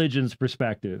this religion's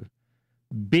perspective,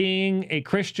 being a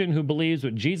Christian who believes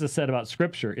what Jesus said about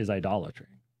Scripture is idolatry.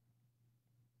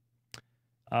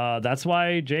 That's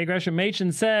why J. Gresham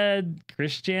Machen said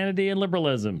Christianity and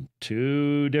liberalism,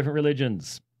 two different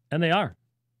religions. And they are.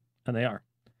 And they are.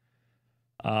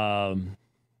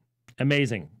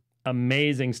 Amazing.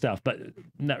 Amazing stuff. But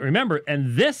remember,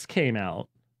 and this came out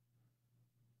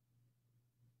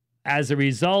as a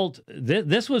result,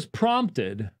 this was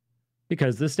prompted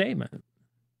because of the statement.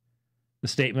 The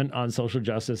statement on social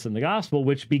justice and the gospel,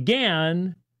 which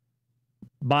began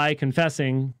by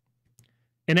confessing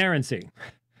inerrancy.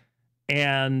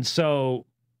 And so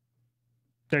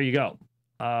there you go.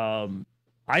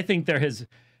 I think there has,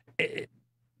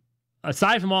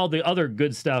 aside from all the other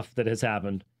good stuff that has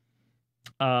happened,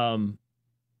 I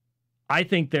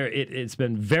think it's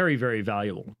been very, very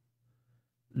valuable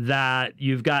that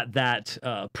you've got that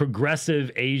progressive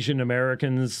Asian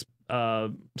Americans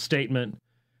statement,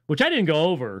 which I didn't go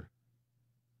over,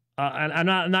 and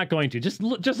I'm not going to. Just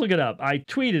look it up. I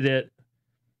tweeted it,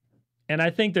 and I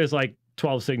think there's like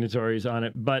 12 signatories on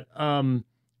it, but or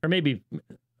maybe,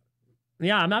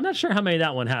 yeah, I'm not sure how many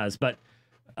that one has, but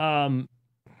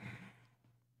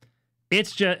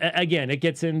it's just, again, it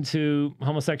gets into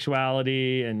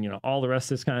homosexuality and, you know, all the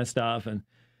rest of this kind of stuff, and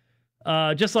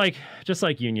just like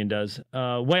Union does,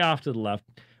 way off to the left,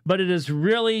 but it has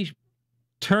really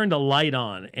turned a light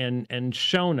on and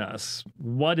shown us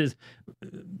what is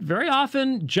very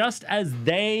often, just as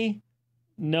they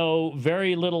know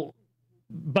very little,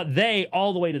 but they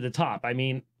all the way to the top. I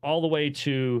mean, all the way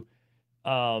to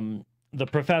the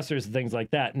professors and things like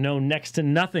that know next to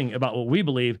nothing about what we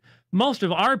believe. Most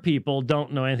of our people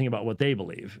don't know anything about what they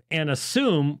believe and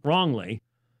assume wrongly,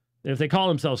 if they call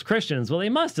themselves Christians, well, they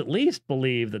must at least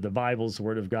believe that the Bible's the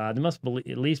word of God. They must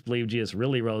at least believe Jesus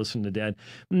really rose from the dead.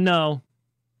 No.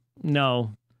 You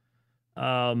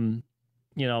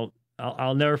know,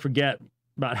 I'll never forget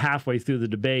about halfway through the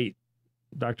debate,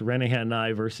 Dr. Renahan and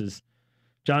I versus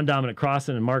John Dominic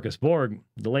Crossan and Marcus Borg,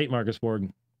 the late Marcus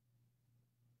Borg,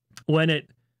 when it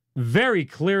very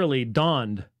clearly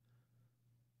dawned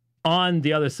on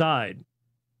the other side.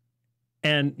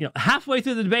 And, you know, halfway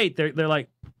through the debate, they're like,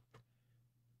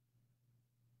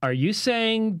 are you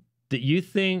saying that you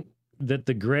think that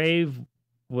the grave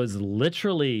was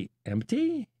literally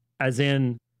empty? As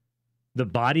in the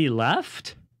body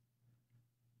left?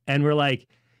 And we're like,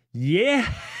 yeah,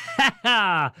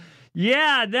 now,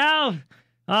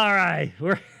 all right,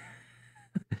 we're,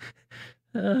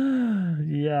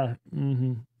 yeah,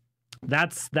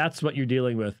 that's what you're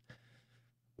dealing with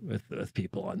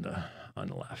people on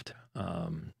the left.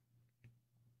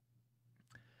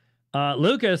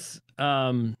 Lucas,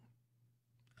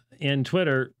 in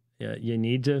Twitter, you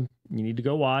need to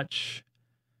go watch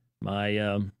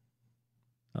my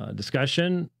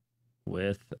discussion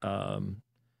with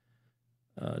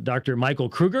Dr. Michael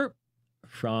Kruger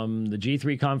from the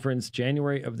G3 conference,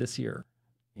 January of this year.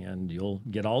 And you'll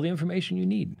get all the information you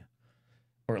need,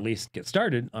 or at least get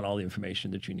started on all the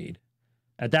information that you need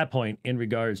at that point in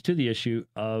regards to the issue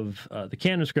of the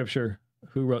canon of Scripture,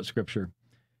 who wrote Scripture,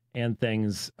 and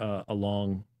things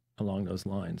along along those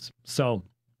lines. So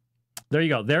there you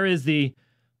go. There is the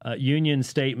union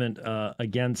statement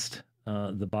against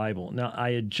the Bible. Now,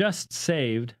 I had just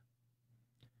saved,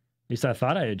 at least I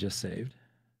thought I had just saved.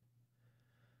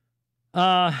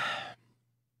 I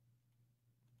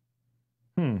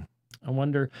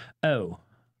wonder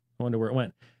where it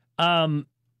went.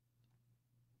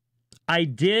 I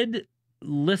did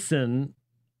listen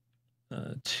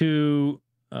to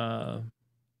oh,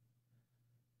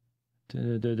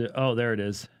 there it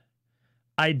is.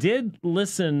 I did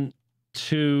listen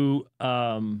to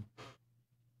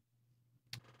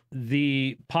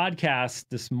the podcast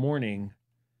this morning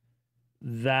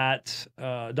that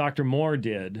Dr. Moore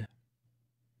did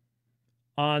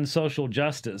on social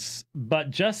justice, but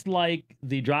just like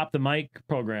the Drop the Mic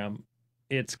program,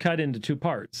 it's cut into two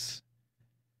parts.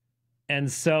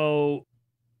 And so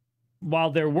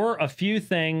while there were a few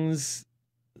things,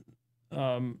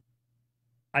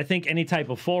 I think any type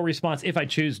of full response, if I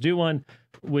choose to do one,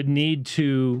 would need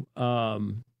to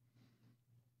probably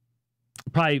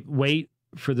wait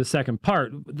for the second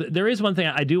part. There is one thing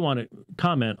I do want to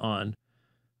comment on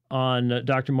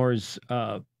Dr. Moore's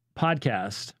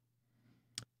podcast,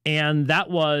 and that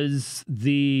was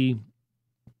the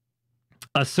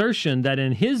assertion that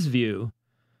in his view,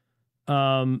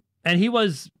 and he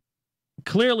was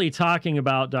clearly talking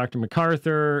about Dr.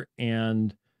 MacArthur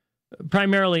and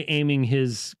primarily aiming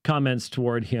his comments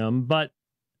toward him, but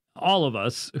all of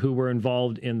us who were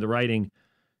involved in the writing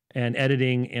and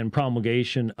editing and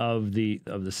promulgation of the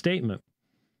statement.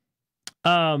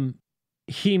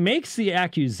 He makes the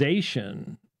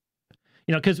accusation,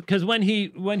 you know, because when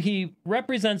he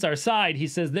represents our side, he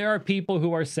says there are people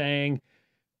who are saying,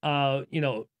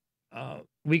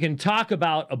 we can talk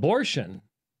about abortion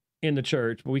in the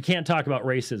church, but we can't talk about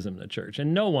racism in the church.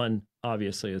 And no one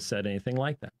obviously has said anything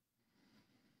like that.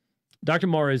 Dr.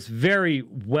 Moore is very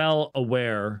well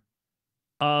aware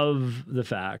of the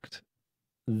fact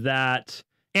that,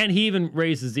 and he even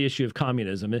raises the issue of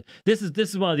communism. This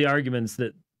is one of the arguments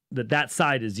that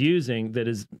side is using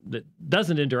that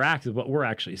doesn't interact with what we're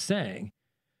actually saying.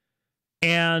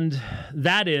 And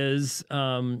that is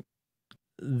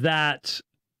that,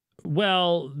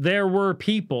 well, there were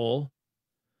people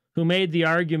who made the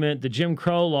argument that Jim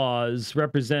Crow laws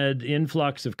represented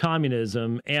influx of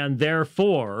communism, and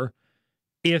therefore,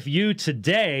 if you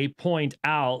today point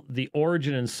out the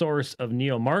origin and source of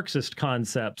neo-Marxist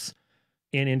concepts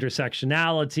in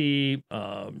intersectionality,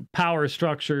 power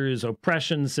structures,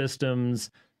 oppression systems,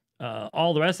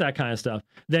 all the rest of that kind of stuff,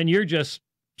 then you're just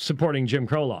supporting Jim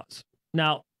Crow laws.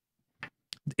 Now,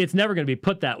 it's never going to be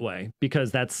put that way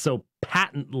because that's so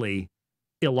patently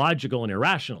illogical and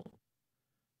irrational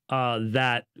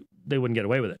that they wouldn't get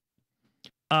away with it.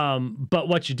 But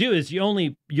what you do is you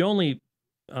only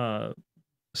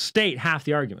state half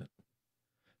the argument.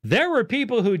 There were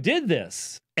people who did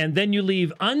this, and then you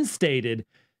leave unstated.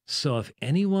 So if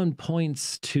anyone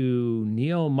points to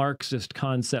neo-Marxist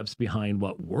concepts behind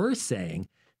what we're saying,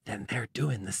 then they're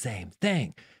doing the same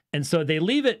thing. And so they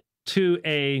leave it to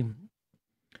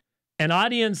an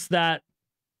audience that,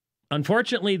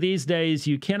 unfortunately, these days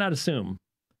you cannot assume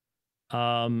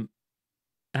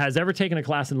has ever taken a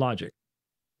class in logic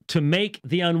to make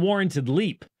the unwarranted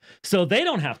leap. So they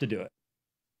don't have to do it.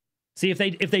 See, if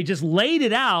they just laid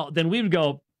it out, then we would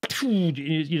go,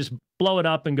 you just blow it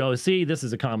up and go, see, this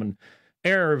is a common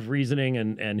error of reasoning,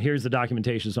 and here's the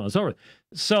documentation, so on and so forth.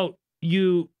 So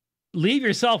you leave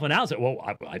yourself an outset. Well,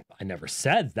 I never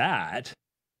said that.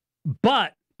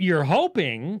 But you're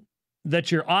hoping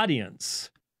that your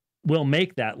audience will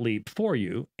make that leap for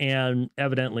you, and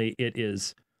evidently it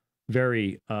is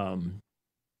very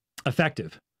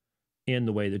effective in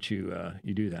the way that you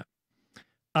do that.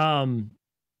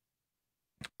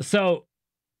 So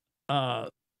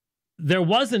there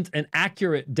wasn't an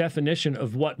accurate definition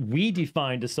of what we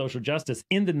defined as social justice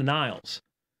in the denials.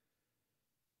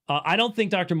 I don't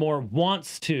think Dr. Moore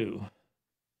wants to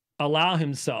allow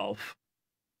himself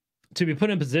to be put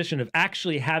in a position of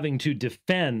actually having to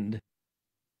defend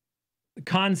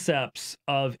concepts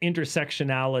of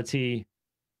intersectionality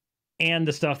and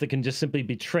the stuff that can just simply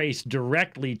be traced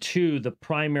directly to the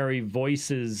primary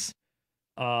voices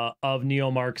of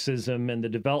neo-Marxism and the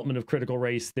development of critical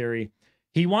race theory.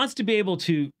 He wants to be able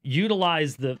to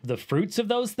utilize the fruits of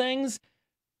those things,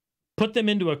 put them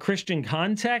into a Christian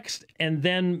context, and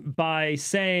then by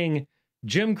saying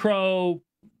Jim Crow,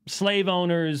 slave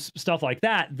owners, stuff like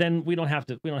that, then we don't have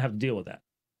to deal with that.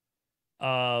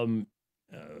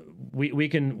 We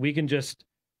can just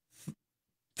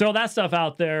throw that stuff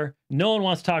out there. No one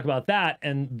wants to talk about that,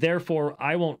 and therefore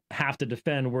I won't have to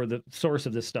defend where the source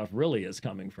of this stuff really is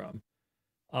coming from.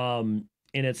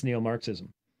 in its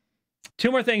neo-Marxism.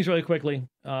 Two more things really quickly.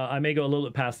 I may go a little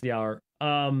bit past the hour.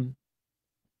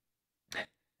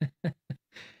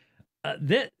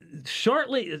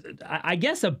 Shortly, I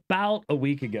guess about a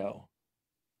week ago,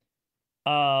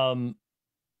 I'll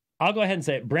go ahead and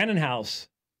say it. Brandon House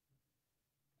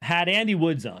had Andy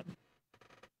Woods on.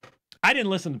 I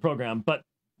didn't listen to the program, but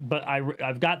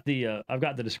I've got the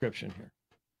description here.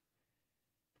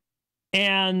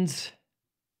 And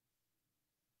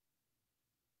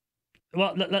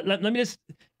well, let me just,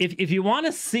 if you want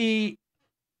to see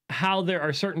how there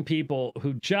are certain people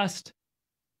who just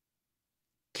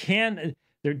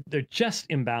they're just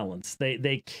imbalanced.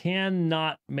 They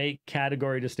cannot make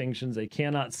category distinctions. They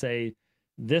cannot say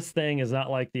this thing is not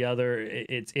like the other.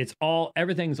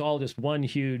 Everything's all just one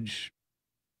huge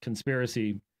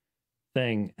conspiracy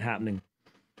thing happening.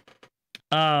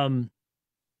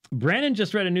 Brandon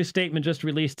just read a new statement just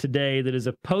released today that is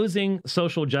opposing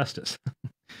social justice.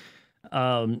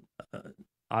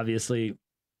 Obviously.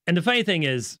 And the funny thing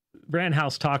is, Brandon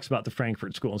House talks about the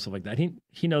Frankfurt School and stuff like that.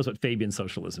 He knows what Fabian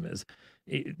socialism is.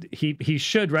 He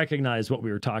should recognize what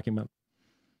we were talking about.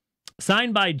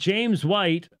 Signed by James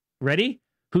White, ready?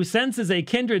 Who senses a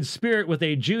kindred spirit with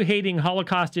a Jew-hating,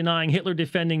 Holocaust-denying,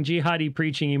 Hitler-defending,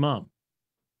 jihadi-preaching imam.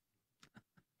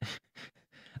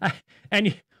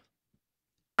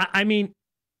 I mean,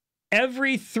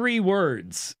 every 3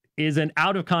 words is an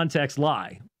out-of-context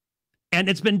lie. And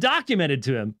it's been documented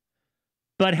to him.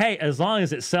 But hey, as long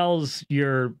as it sells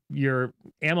your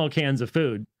ammo cans of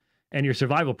food and your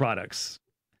survival products,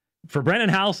 for Brandon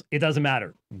House, it doesn't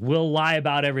matter. We'll lie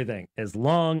about everything as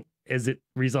long as it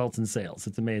results in sales.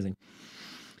 It's amazing.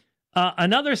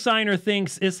 Another signer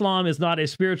thinks Islam is not a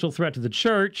spiritual threat to the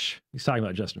church. He's talking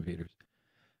about Justin Peters,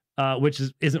 which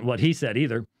isn't what he said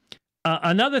either.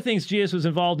 Another thinks Jesus was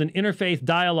involved in interfaith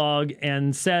dialogue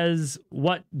and says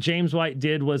what James White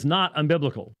did was not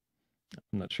unbiblical.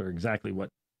 I'm not sure exactly what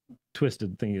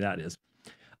twisted thingy that is.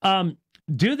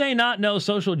 Do they not know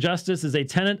social justice is a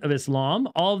tenet of Islam?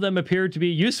 All of them appear to be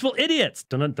useful idiots.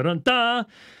 Dun, dun, dun, dun.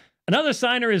 Another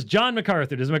signer is John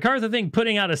MacArthur. Does MacArthur think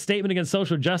putting out a statement against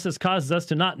social justice causes us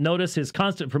to not notice his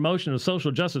constant promotion of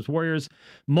social justice warriors,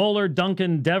 Moeller,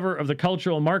 Duncan, Dever of the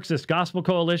Cultural Marxist Gospel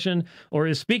Coalition, or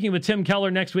is speaking with Tim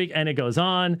Keller next week, and it goes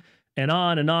on and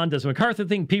on and on? Does MacArthur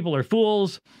think people are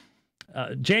fools?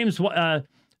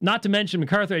 Not to mention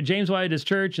MacArthur at James White at his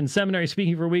church and seminary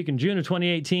speaking for a week in June of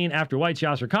 2018 after White's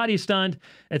Yasser Qadhi stunt,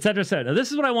 et cetera, et cetera. Now,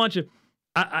 this is what I want you...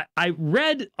 I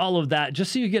read all of that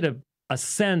just so you get a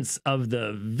sense of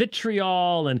the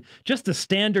vitriol and just the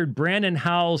standard Brandon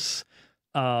House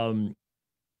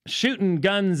shooting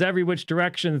guns every which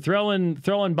direction,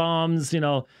 throwing bombs,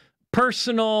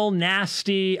 personal,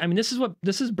 nasty. I mean, this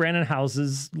is Brandon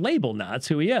House's label now. That's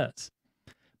who he is.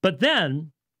 But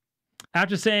then,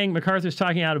 after saying MacArthur's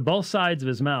talking out of both sides of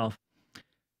his mouth,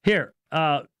 here,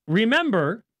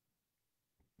 remember,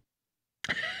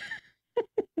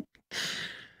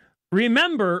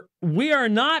 we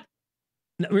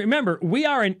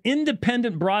are an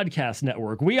independent broadcast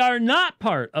network. We are not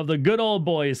part of the good old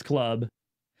boys club.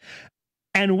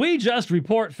 And we just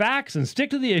report facts and stick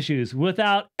to the issues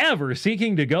without ever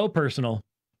seeking to go personal.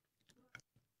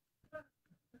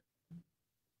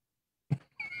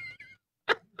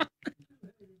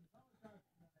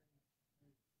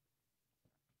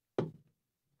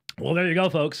 Well, there you go,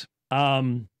 folks.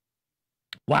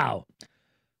 Wow.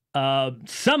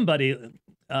 Somebody,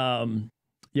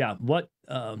 what,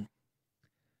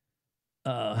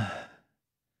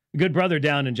 good brother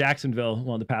down in Jacksonville,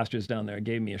 one of the pastors down there,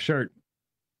 gave me a shirt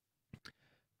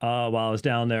while I was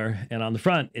down there. And on the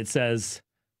front, it says,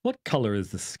 "What color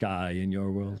is the sky in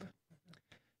your world?"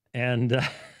 And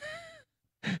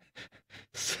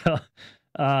so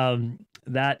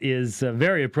that is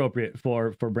very appropriate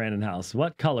for Brandon House.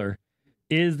 What color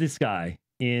is the sky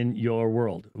in your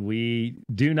world? We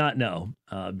do not know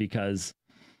because,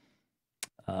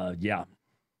 yeah.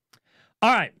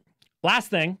 All right. Last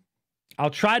thing. I'll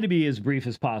try to be as brief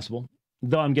as possible,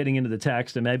 though I'm getting into the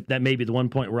text, and that may be the one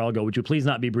point where I'll go, would you please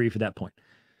not be brief at that point?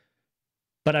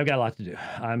 But I've got a lot to do.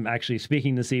 I'm actually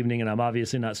speaking this evening, and I'm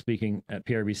obviously not speaking at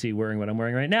PRBC wearing what I'm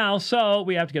wearing right now, so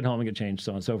we have to get home and get changed,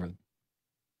 so on and so forth.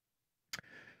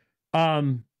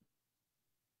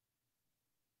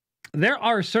 There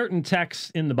are certain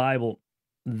texts in the Bible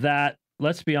that,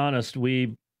 let's be honest,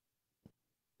 we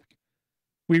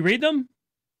read them,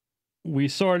 we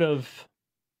sort of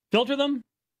filter them,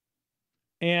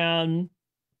 and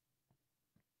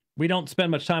we don't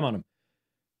spend much time on them.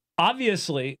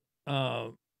 Obviously,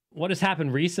 what has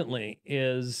happened recently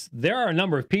is there are a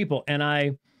number of people,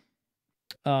 and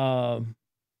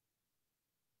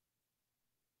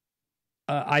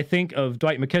I think of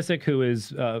Dwight McKissick, who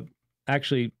is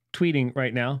actually tweeting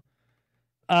right now,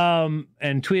 and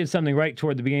tweeted something right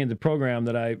toward the beginning of the program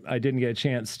that I didn't get a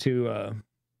chance to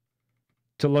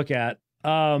look at,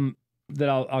 that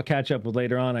I'll catch up with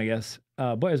later on, I guess.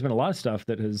 Boy, there's been a lot of stuff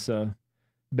that has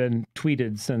been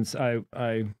tweeted since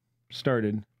I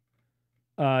started.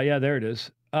 Yeah, there it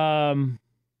is.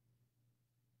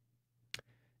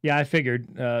 Yeah, I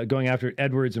figured going after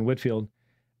Edwards and Whitfield.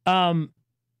 Well,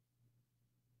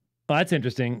 that's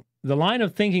interesting. The line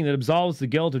of thinking that absolves the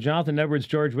guilt of Jonathan Edwards,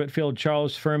 George Whitfield,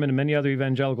 Charles Furman, and many other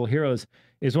evangelical heroes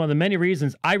is one of the many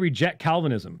reasons I reject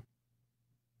Calvinism.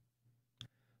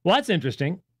 Well, that's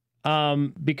interesting,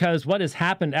 because what has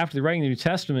happened after the writing of the New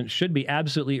Testament should be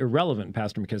absolutely irrelevant,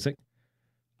 Pastor McKissick,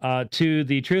 to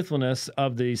the truthfulness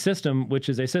of the system, which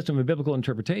is a system of biblical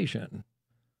interpretation.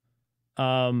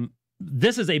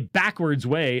 This is a backwards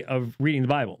way of reading the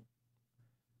Bible.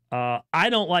 I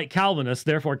don't like Calvinists,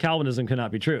 therefore Calvinism cannot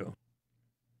be true.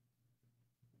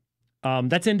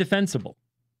 That's indefensible.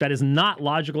 That is not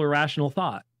logical or rational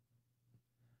thought.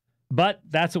 But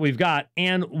that's what we've got.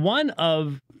 And one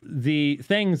of the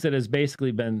things that has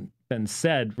basically been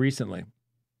said recently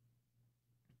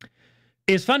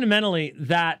is fundamentally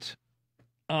that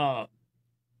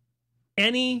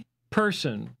any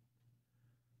person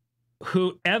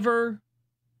who ever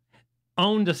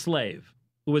owned a slave,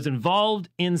 who was involved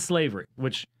in slavery,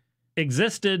 which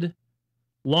existed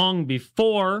long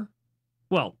before,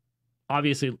 well,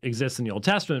 obviously exists in the Old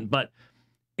Testament, but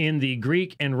in the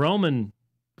Greek and Roman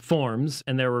forms,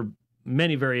 and there were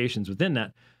many variations within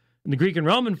that, in the Greek and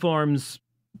Roman forms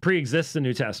pre-exists the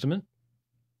New Testament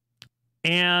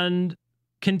and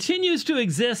continues to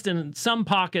exist in some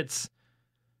pockets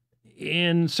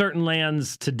in certain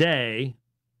lands today,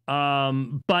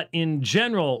 but in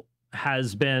general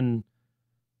has been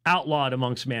outlawed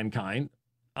amongst mankind.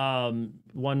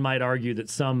 One might argue that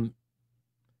some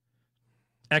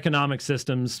economic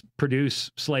systems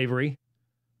produce slavery.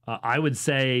 I would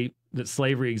say that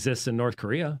slavery exists in North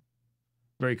Korea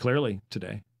very clearly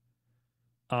today.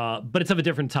 But it's of a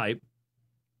different type.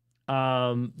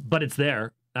 But it's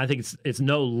there. I think it's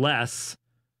no less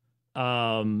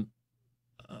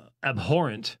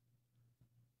abhorrent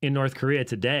in North Korea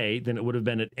today than it would have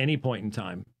been at any point in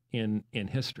time in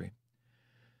history.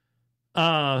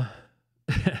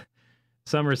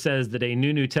 Summer says that a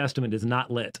New Testament is not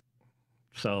lit.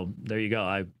 So there you go.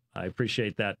 I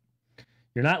appreciate that.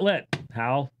 You're not lit,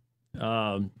 Hal.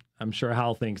 I'm sure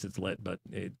Hal thinks it's lit, but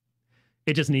it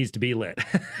just needs to be lit.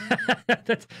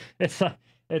 It's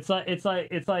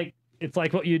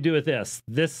like what you do with this.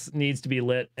 This needs to be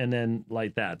lit, and then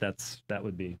light that. That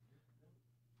would be.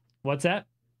 What's that?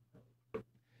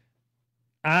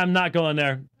 I'm not going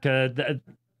there, because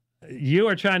you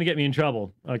are trying to get me in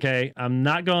trouble. Okay, I'm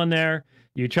not going there.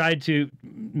 You tried to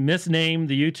misname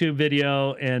the YouTube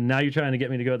video, and now you're trying to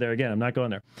get me to go there again. I'm not going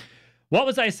there. What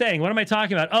was I saying? What am I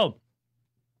talking about?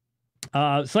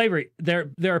 Oh, slavery.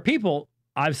 There are people,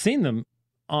 I've seen them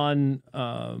on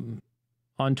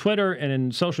Twitter and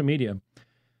in social media,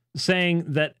 saying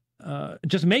that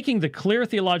just making the clear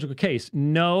theological case,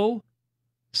 no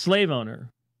slave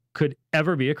owner could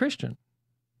ever be a Christian.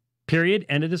 Period.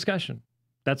 End of discussion.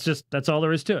 That's all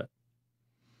there is to it.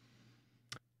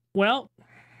 Well,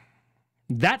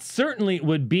 that certainly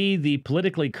would be the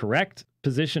politically correct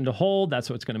position to hold. That's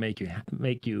what's going to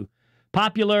make you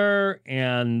popular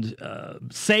and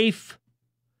safe,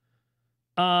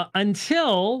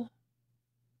 until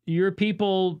your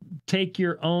people take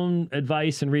your own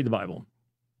advice and read the Bible.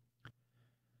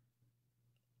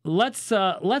 Let's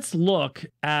look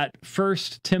at 1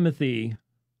 Timothy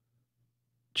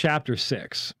chapter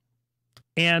 6.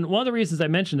 And one of the reasons I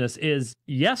mentioned this is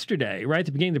yesterday, right at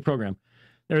the beginning of the program,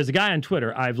 there was a guy on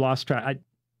Twitter. I've lost track.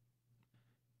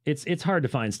 It's hard to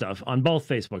find stuff on both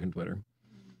Facebook and Twitter.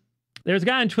 There's a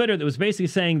guy on Twitter that was basically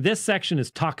saying this section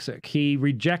is toxic. He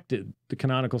rejected the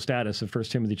canonical status of 1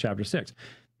 Timothy chapter 6,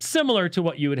 similar to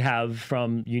what you would have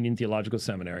from Union Theological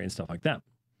Seminary and stuff like that.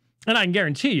 And I can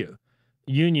guarantee you,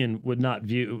 Union would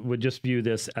just view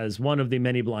this as one of the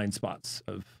many blind spots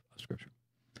of Scripture.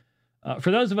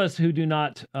 For those of us who do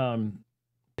not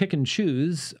pick and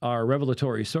choose our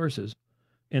revelatory sources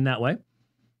in that way,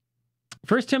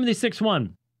 1 Timothy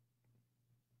 6:1,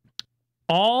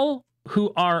 all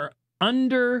who are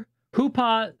under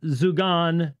hupa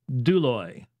zugan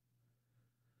douloi,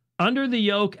 under the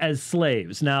yoke as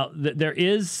slaves. Now, there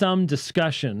is some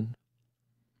discussion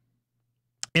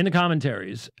in the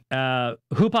commentaries. Hupa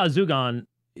zugan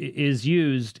is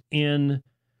used in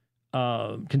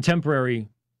contemporary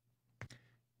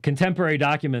contemporary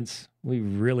documents, we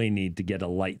really need to get a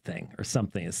light thing or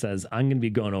something that says, I'm going to be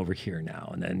going over here now,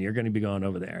 and then you're going to be going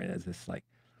over there. And it's just like,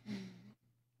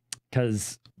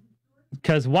 because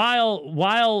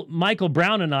while Michael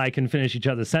Brown and I can finish each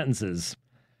other's sentences,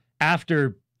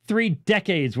 after 3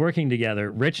 decades working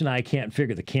together, Rich and I can't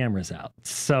figure the cameras out.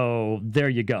 So there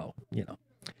you go, you know.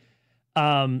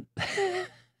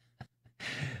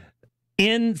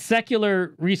 In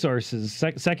secular resources,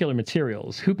 secular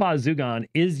materials, hupazugon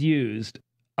is used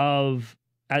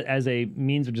as a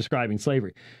means of describing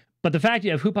slavery. But the fact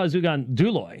you have hupazugon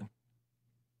douloi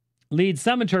leads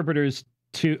some interpreters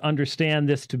to understand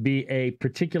this to be a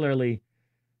particularly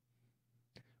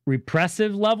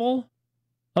repressive level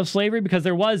of slavery, because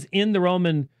there was, in the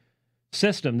Roman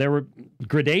system, there were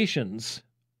gradations.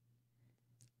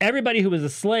 Everybody who was a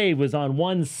slave was on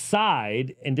one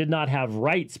side and did not have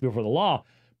rights before the law,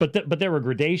 but there were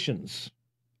gradations,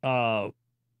 you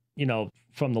know,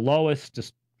 from the lowest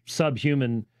to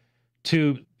subhuman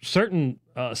to certain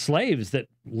slaves that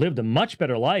lived a much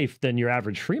better life than your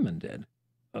average freeman did,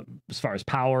 as far as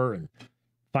power and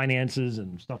finances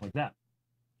and stuff like that.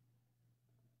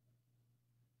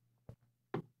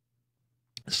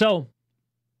 So,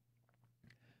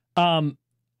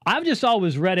 I've just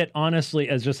always read it honestly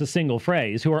as just a single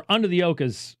phrase, who are under the yoke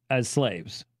as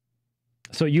slaves.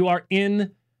 So you are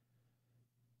in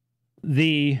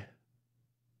the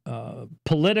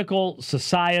political,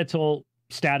 societal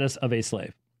status of a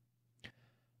slave.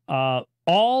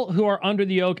 All who are under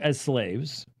the yoke as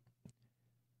slaves,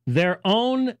 their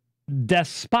own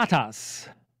despotas.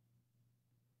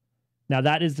 Now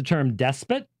that is the term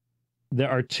despot. There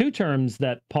are 2 terms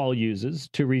that Paul uses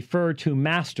to refer to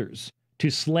masters, to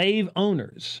slave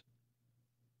owners,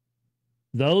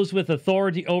 those with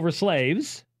authority over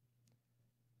slaves.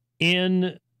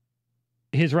 In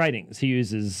his writings, he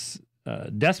uses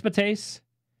despotes,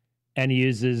 and he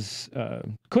uses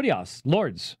kurios,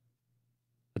 lords.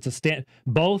 It's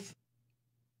both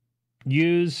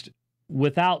used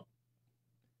without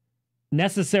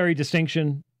necessary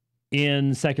distinction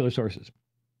in secular sources.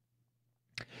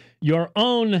 Your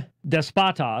own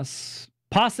despotos,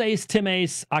 passes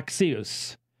times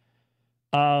axios,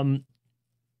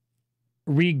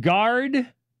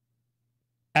 regard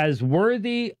as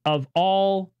worthy of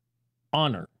all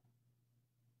honor.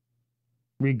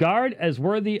 Regard as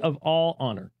worthy of all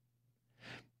honor.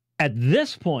 At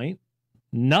this point,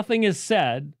 nothing is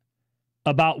said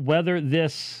about whether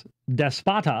this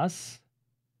despotos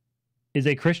is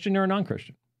a Christian or a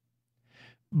non-Christian.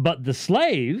 But the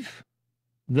slave,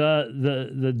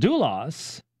 the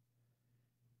doulos,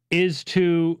 is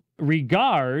to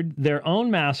regard their own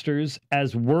masters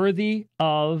as worthy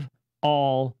of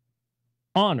all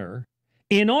honor,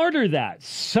 in order that,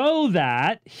 so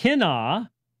that, hina,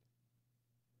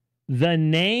 the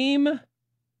name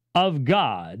of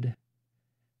God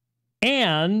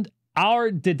and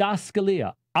our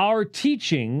didaskalia, our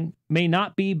teaching, may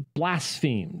not be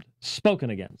blasphemed, spoken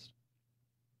against.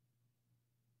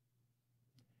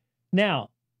 Now,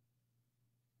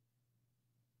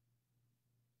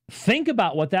 think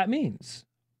about what that means.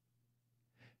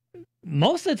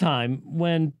 Most of the time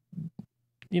when,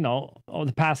 you know, over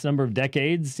the past number of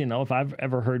decades, you know, if I've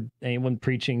ever heard anyone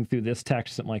preaching through this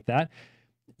text, something like that,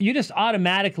 you just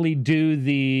automatically do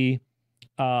the,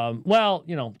 well,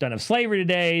 you know, don't have slavery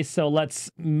today, so let's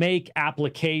make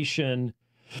application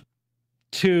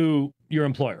to your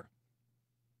employer.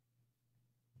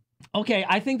 Okay,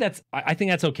 I think that's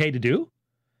okay to do,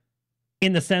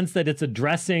 in the sense that it's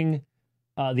addressing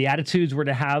the attitudes we're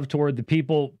to have toward the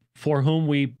people for whom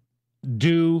we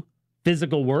do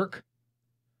physical work.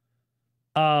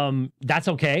 That's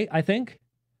okay, I think.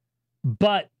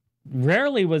 But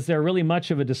rarely was there really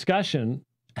much of a discussion,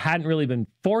 hadn't really been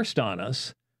forced on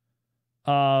us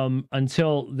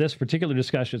until this particular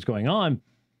discussion is going on,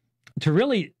 to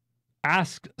really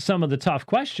ask some of the tough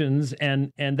questions,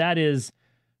 and that is,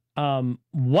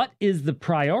 what is the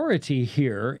priority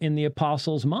here in the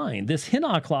apostle's mind? This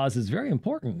hina clause is very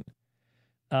important.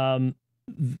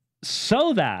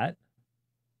 So that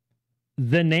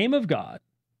the name of God,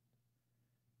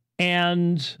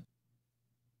 and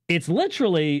it's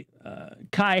literally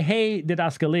kai he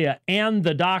didaskalia, and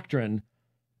the doctrine,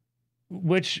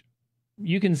 which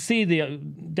you can see the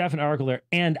definite article there,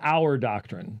 and our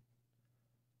doctrine,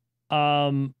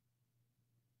 would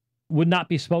not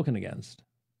be spoken against.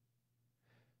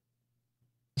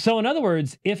 So in other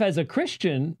words, if as a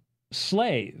Christian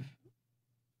slave,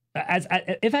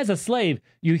 if as a slave,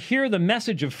 you hear the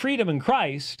message of freedom in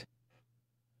Christ,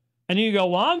 and you go,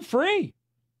 well, I'm free,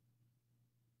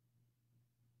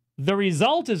 the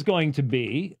result is going to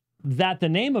be that the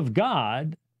name of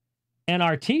God and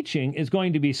our teaching is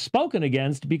going to be spoken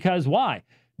against because why?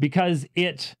 Because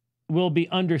it will be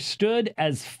understood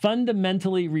as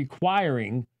fundamentally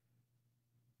requiring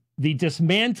the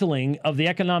dismantling of the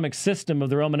economic system of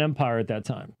the Roman Empire at that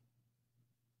time.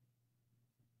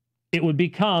 It would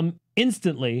become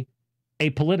instantly a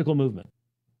political movement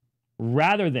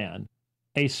rather than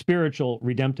a spiritual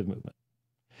redemptive movement.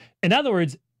 In other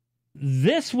words,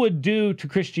 this would do to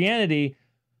Christianity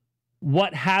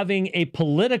what having a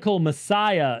political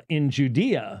Messiah in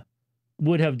Judea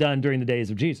would have done during the days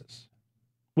of Jesus,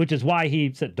 which is why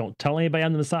he said, don't tell anybody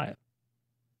I'm the Messiah.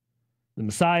 The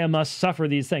Messiah must suffer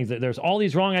these things. There's all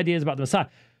these wrong ideas about the Messiah,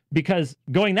 because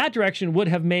going that direction would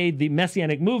have made the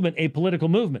Messianic movement a political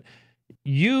movement.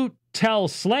 You tell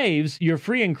slaves you're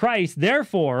free in Christ,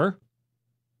 therefore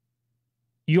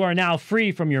you are now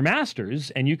free from your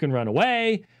masters and you can run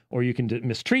away or you can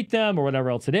mistreat them or whatever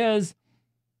else it is.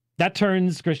 That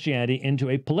turns Christianity into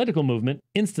a political movement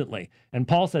instantly. And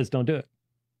Paul says, don't do it.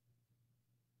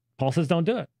 Paul says, don't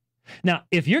do it. Now,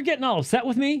 if you're getting all upset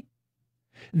with me,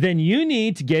 then you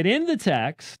need to get in the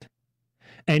text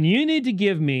and you need to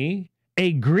give me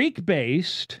a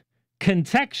Greek-based,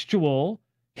 contextual,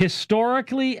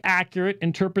 historically accurate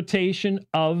interpretation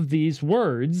of these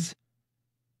words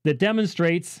that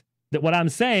demonstrates that what I'm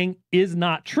saying is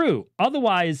not true.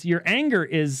 Otherwise, your anger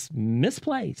is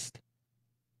misplaced.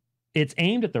 It's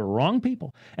aimed at the wrong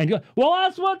people. And you go, well,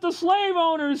 that's what the slave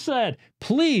owners said.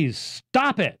 Please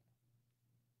stop it.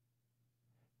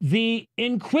 The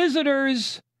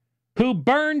inquisitors who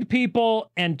burned people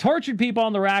and tortured people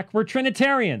on the rack were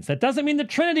Trinitarians. That doesn't mean the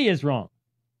Trinity is wrong.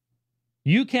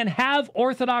 You can have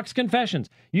orthodox confessions.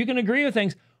 You can agree with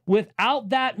things without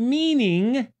that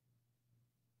meaning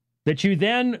that you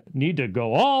then need to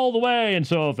go all the way. And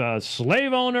so if a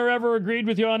slave owner ever agreed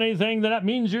with you on anything, then that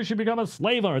means you should become a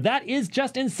slave owner. That is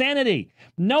just insanity.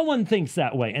 No one thinks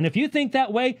that way. And if you think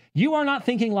that way, you are not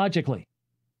thinking logically.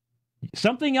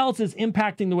 Something else is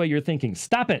impacting the way you're thinking.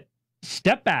 Stop it.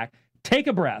 Step back, take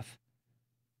a breath,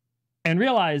 and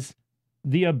realize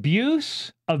the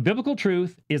abuse of biblical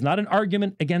truth is not an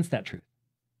argument against that truth.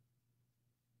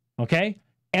 Okay?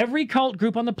 Every cult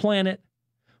group on the planet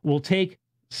will take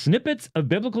snippets of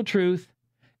biblical truth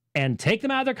and take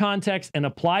them out of their context and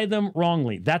apply them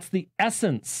wrongly. That's the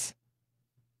essence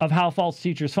of how false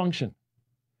teachers function.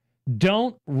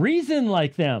 Don't reason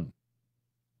like them.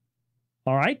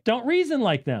 All right? Don't reason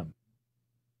like them.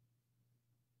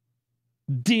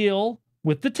 Deal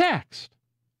with the text.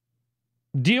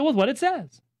 Deal with what it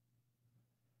says.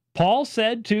 Paul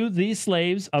said to these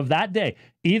slaves of that day,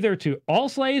 either to all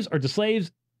slaves or to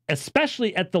slaves,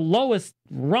 especially at the lowest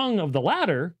rung of the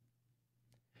ladder,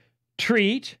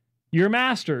 treat your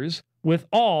masters with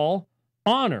all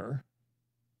honor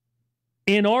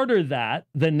in order that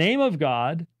the name of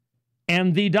God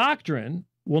and the doctrine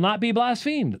will not be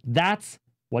blasphemed. That's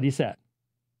what he said.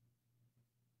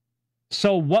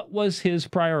 So what was his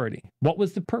priority? What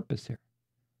was the purpose here?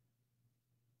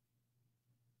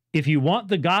 If you want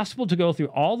the gospel to go through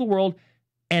all the world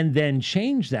and then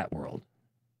change that world,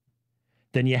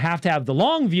 then you have to have the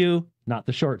long view, not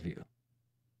the short view.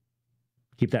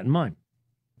 Keep that in mind.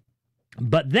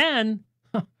 But then,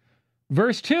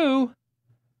 verse 2,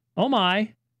 oh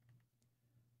my,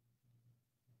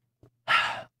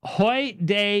 hoi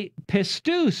de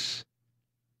pistus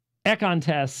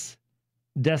ekontes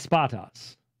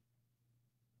despotas.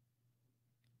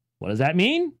 What does that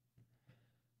mean?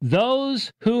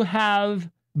 Those who have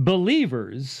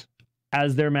believers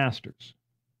as their masters.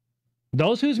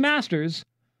 Those whose masters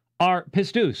are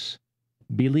pistus,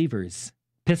 believers.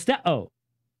 Pisteo,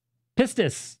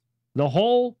 pistis, the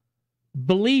whole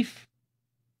belief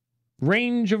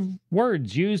range of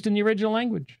words used in the original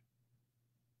language.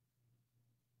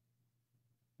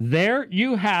 There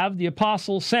you have the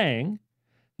apostle saying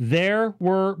there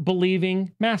were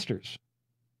believing masters.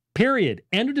 Period.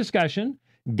 End of discussion.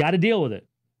 Got to deal with it.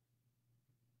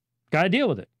 Got to deal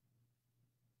with it.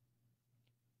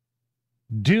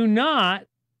 Do not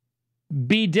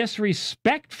be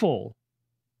disrespectful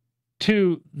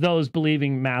to those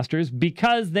believing masters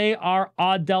because they are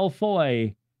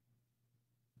adelphoi,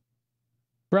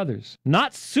 brothers.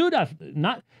 Not pseudo,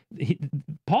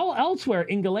 Paul elsewhere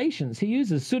in Galatians, he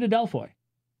uses pseudadelphoi,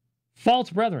 false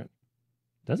brethren.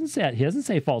 He doesn't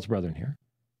say false brethren here.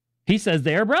 He says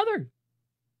they are brothers.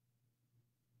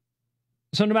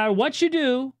 So no matter what you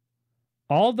do,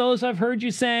 all those I've heard you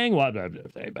saying, well,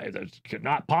 they could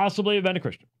not possibly have been a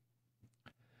Christian.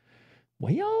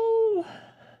 Well,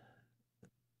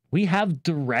 we have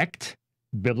direct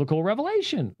biblical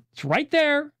revelation. It's right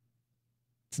there.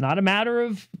 It's not a matter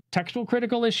of textual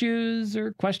critical issues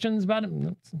or questions about it.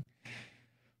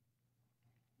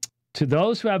 To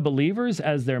those who have believers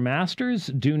as their masters,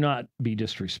 do not be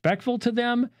disrespectful to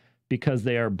them because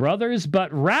they are brothers,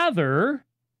 but rather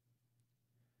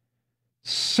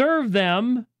serve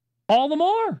them all the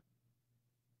more.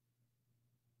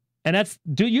 And that's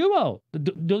doulo.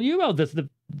 Doulo, that's the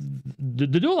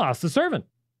doulos, the servant.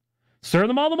 Serve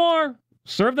them all the more.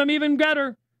 Serve them even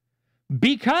better.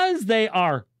 Because they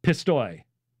are pistoi,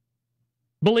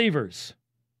 believers.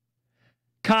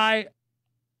 Kai,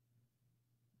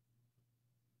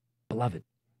 beloved.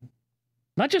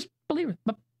 Not just believers,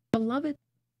 but beloved.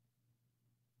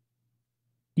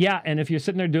 Yeah, and if you're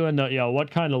sitting there doing the, what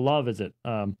kind of love is it?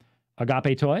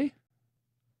 Agape toi?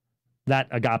 That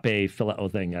agape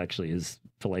phileo thing actually is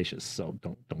fallacious, so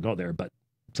don't go there, but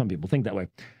some people think that way.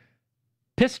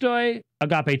 Pistoi,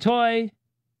 agape toi.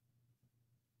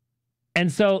 And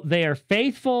so they are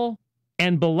faithful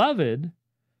and beloved,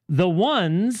 the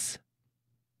ones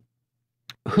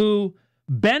who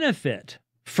benefit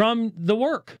from the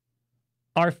work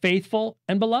are faithful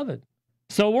and beloved.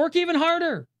 So work even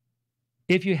harder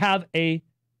if you have a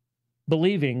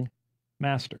believing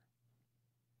master.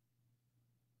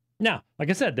 Now, like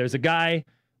I said, there's a guy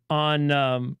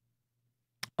on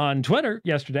Twitter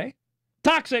yesterday.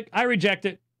 Toxic, I reject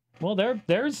it. Well,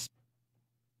 there's...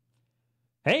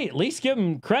 Hey, at least give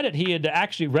him credit. He had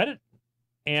actually read it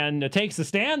and takes the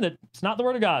stand that it's not the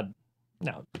word of God.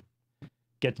 Now,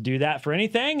 get to do that for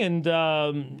anything, and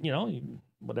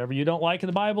whatever you don't like in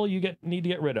the Bible, you need to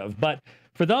get rid of. But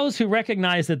for those who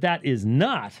recognize that that is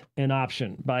not an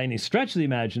option by any stretch of the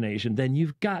imagination, then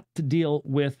you've got to deal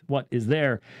with what is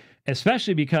there,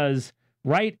 especially because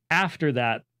right after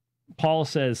that, Paul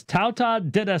says, "Tauta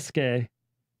didaske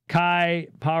kai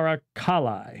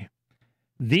parakalai."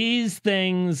 These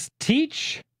things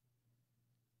teach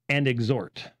and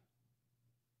exhort.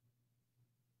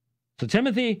 So,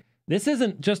 Timothy, this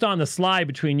isn't just on the slide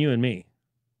between you and me.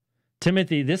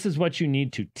 Timothy, this is what you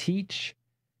need to teach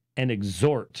and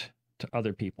exhort to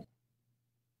other people.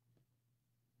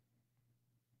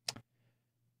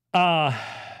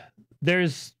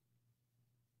 There's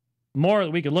more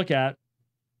that we could look at.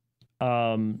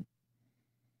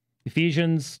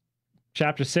 Ephesians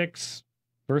chapter 6.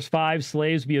 Verse 5,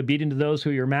 slaves, be obedient to those who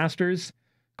are your masters,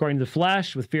 according to the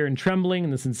flesh, with fear and trembling,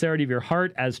 and the sincerity of your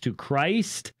heart, as to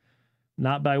Christ,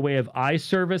 not by way of eye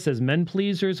service as men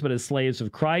pleasers, but as slaves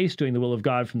of Christ, doing the will of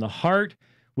God from the heart,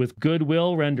 with good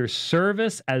will render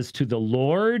service as to the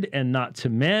Lord and not to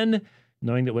men,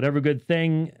 knowing that whatever good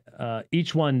thing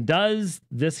each one does,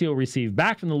 this he'll receive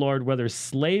back from the Lord, whether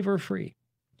slave or free.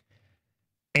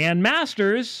 And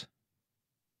masters,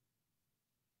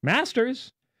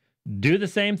 do the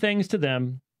same things to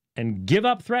them and give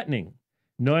up threatening,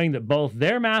 knowing that both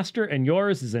their master and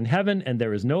yours is in heaven and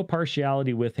there is no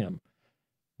partiality with him.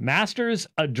 Masters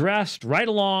addressed right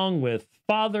along with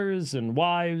fathers and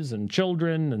wives and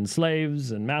children and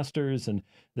slaves and masters, and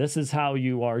this is how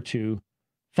you are to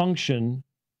function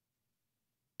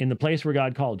in the place where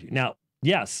God called you. Now,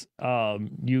 yes,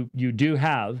 you do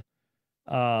have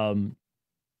Paul's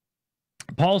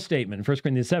statement in 1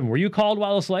 Corinthians 7. Were you called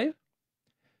while a slave?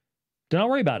 Don't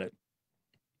worry about it.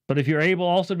 But if you're able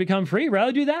also to become free,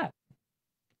 rather do that.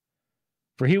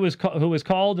 For he who was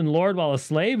called in the Lord while a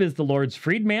slave is the Lord's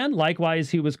freedman. Likewise,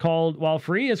 he was called while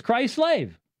free is Christ's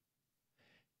slave.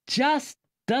 Just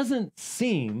doesn't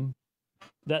seem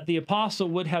that the apostle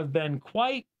would have been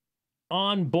quite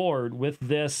on board with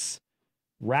this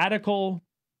radical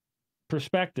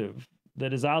perspective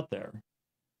that is out there.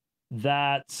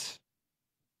 That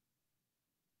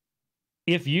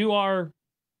if you are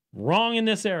wrong in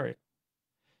this area,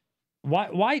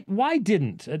 why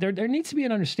didn't there needs to be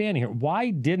an understanding here? Why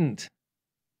didn't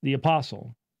the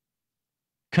apostle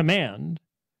command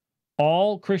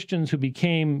all people who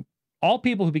became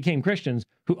Christians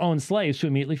who owned slaves to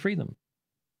immediately free them?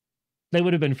 They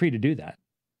would have been free to do that.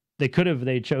 They could have,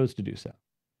 they chose to do so.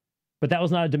 But that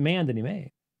was not a demand that he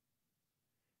made.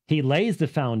 He lays the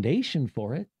foundation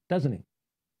for it, doesn't he?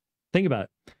 Think about it.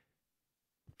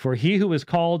 For he who was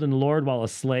called in the Lord while a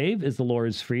slave is the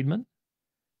Lord's freedman.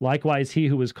 Likewise, he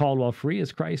who was called while free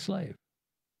is Christ's slave.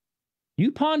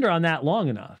 You ponder on that long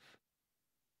enough,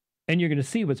 and you're going to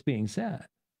see what's being said.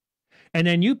 And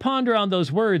then you ponder on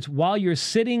those words while you're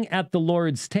sitting at the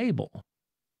Lord's table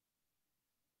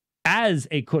as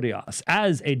a kurios,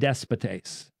 as a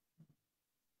despotes,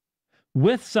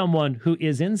 with someone who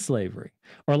is in slavery.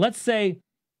 Or let's say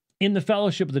in the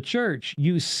fellowship of the church,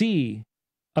 you see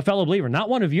a fellow believer, not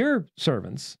one of your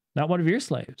servants, not one of your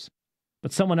slaves,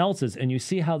 but someone else's, and you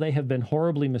see how they have been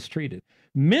horribly mistreated.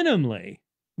 Minimally,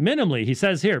 he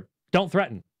says here, don't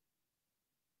threaten.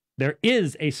 There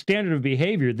is a standard of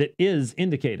behavior that is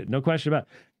indicated. No question about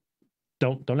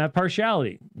it. Don't have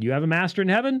partiality. You have a master in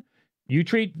heaven. You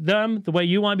treat them the way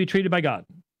you want to be treated by God,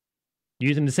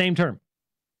 using the same term.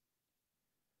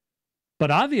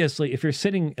 But obviously, if you're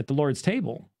sitting at the Lord's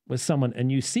table with someone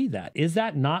and you see that, is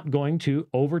that not going to,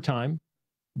 over time,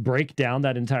 break down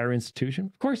that entire institution?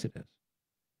 Of course it is.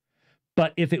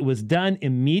 But if it was done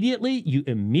immediately, you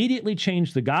immediately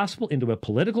change the gospel into a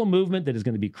political movement that is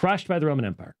going to be crushed by the Roman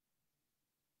Empire.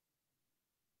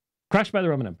 Crushed by the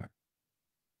Roman Empire.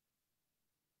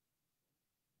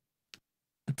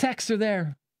 The texts are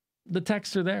there. The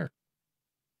texts are there.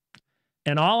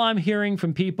 And all I'm hearing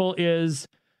from people is,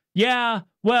 yeah,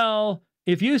 well,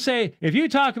 if you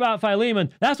talk about Philemon,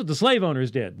 that's what the slave owners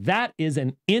did. That is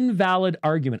an invalid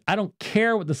argument. I don't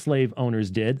care what the slave owners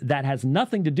did. That has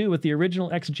nothing to do with the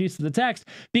original exegesis of the text,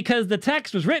 because the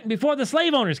text was written before the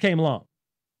slave owners came along.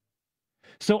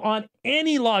 So on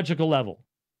any logical level,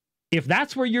 if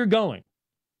that's where you're going,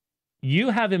 you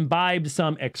have imbibed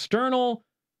some external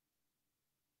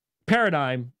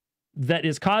paradigm that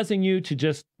is causing you to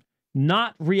just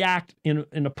not react in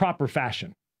a proper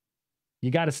fashion.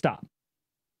 You got to stop.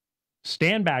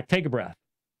 Stand back, take a breath.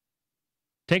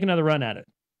 Take another run at it.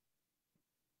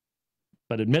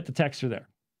 But admit the texts are there.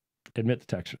 Admit the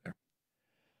texts are there.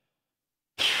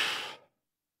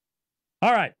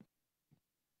 All right.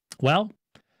 Well,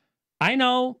 I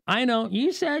know.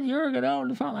 You said you were going to own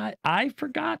the phone. I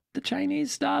forgot the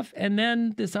Chinese stuff, and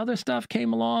then this other stuff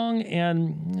came along,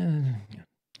 and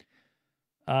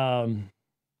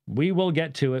we will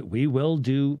get to it. We will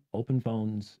do open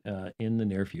phones in the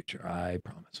near future. I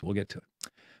promise. We'll get to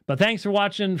it. But thanks for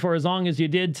watching for as long as you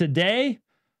did today.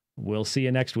 We'll see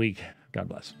you next week. God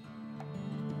bless.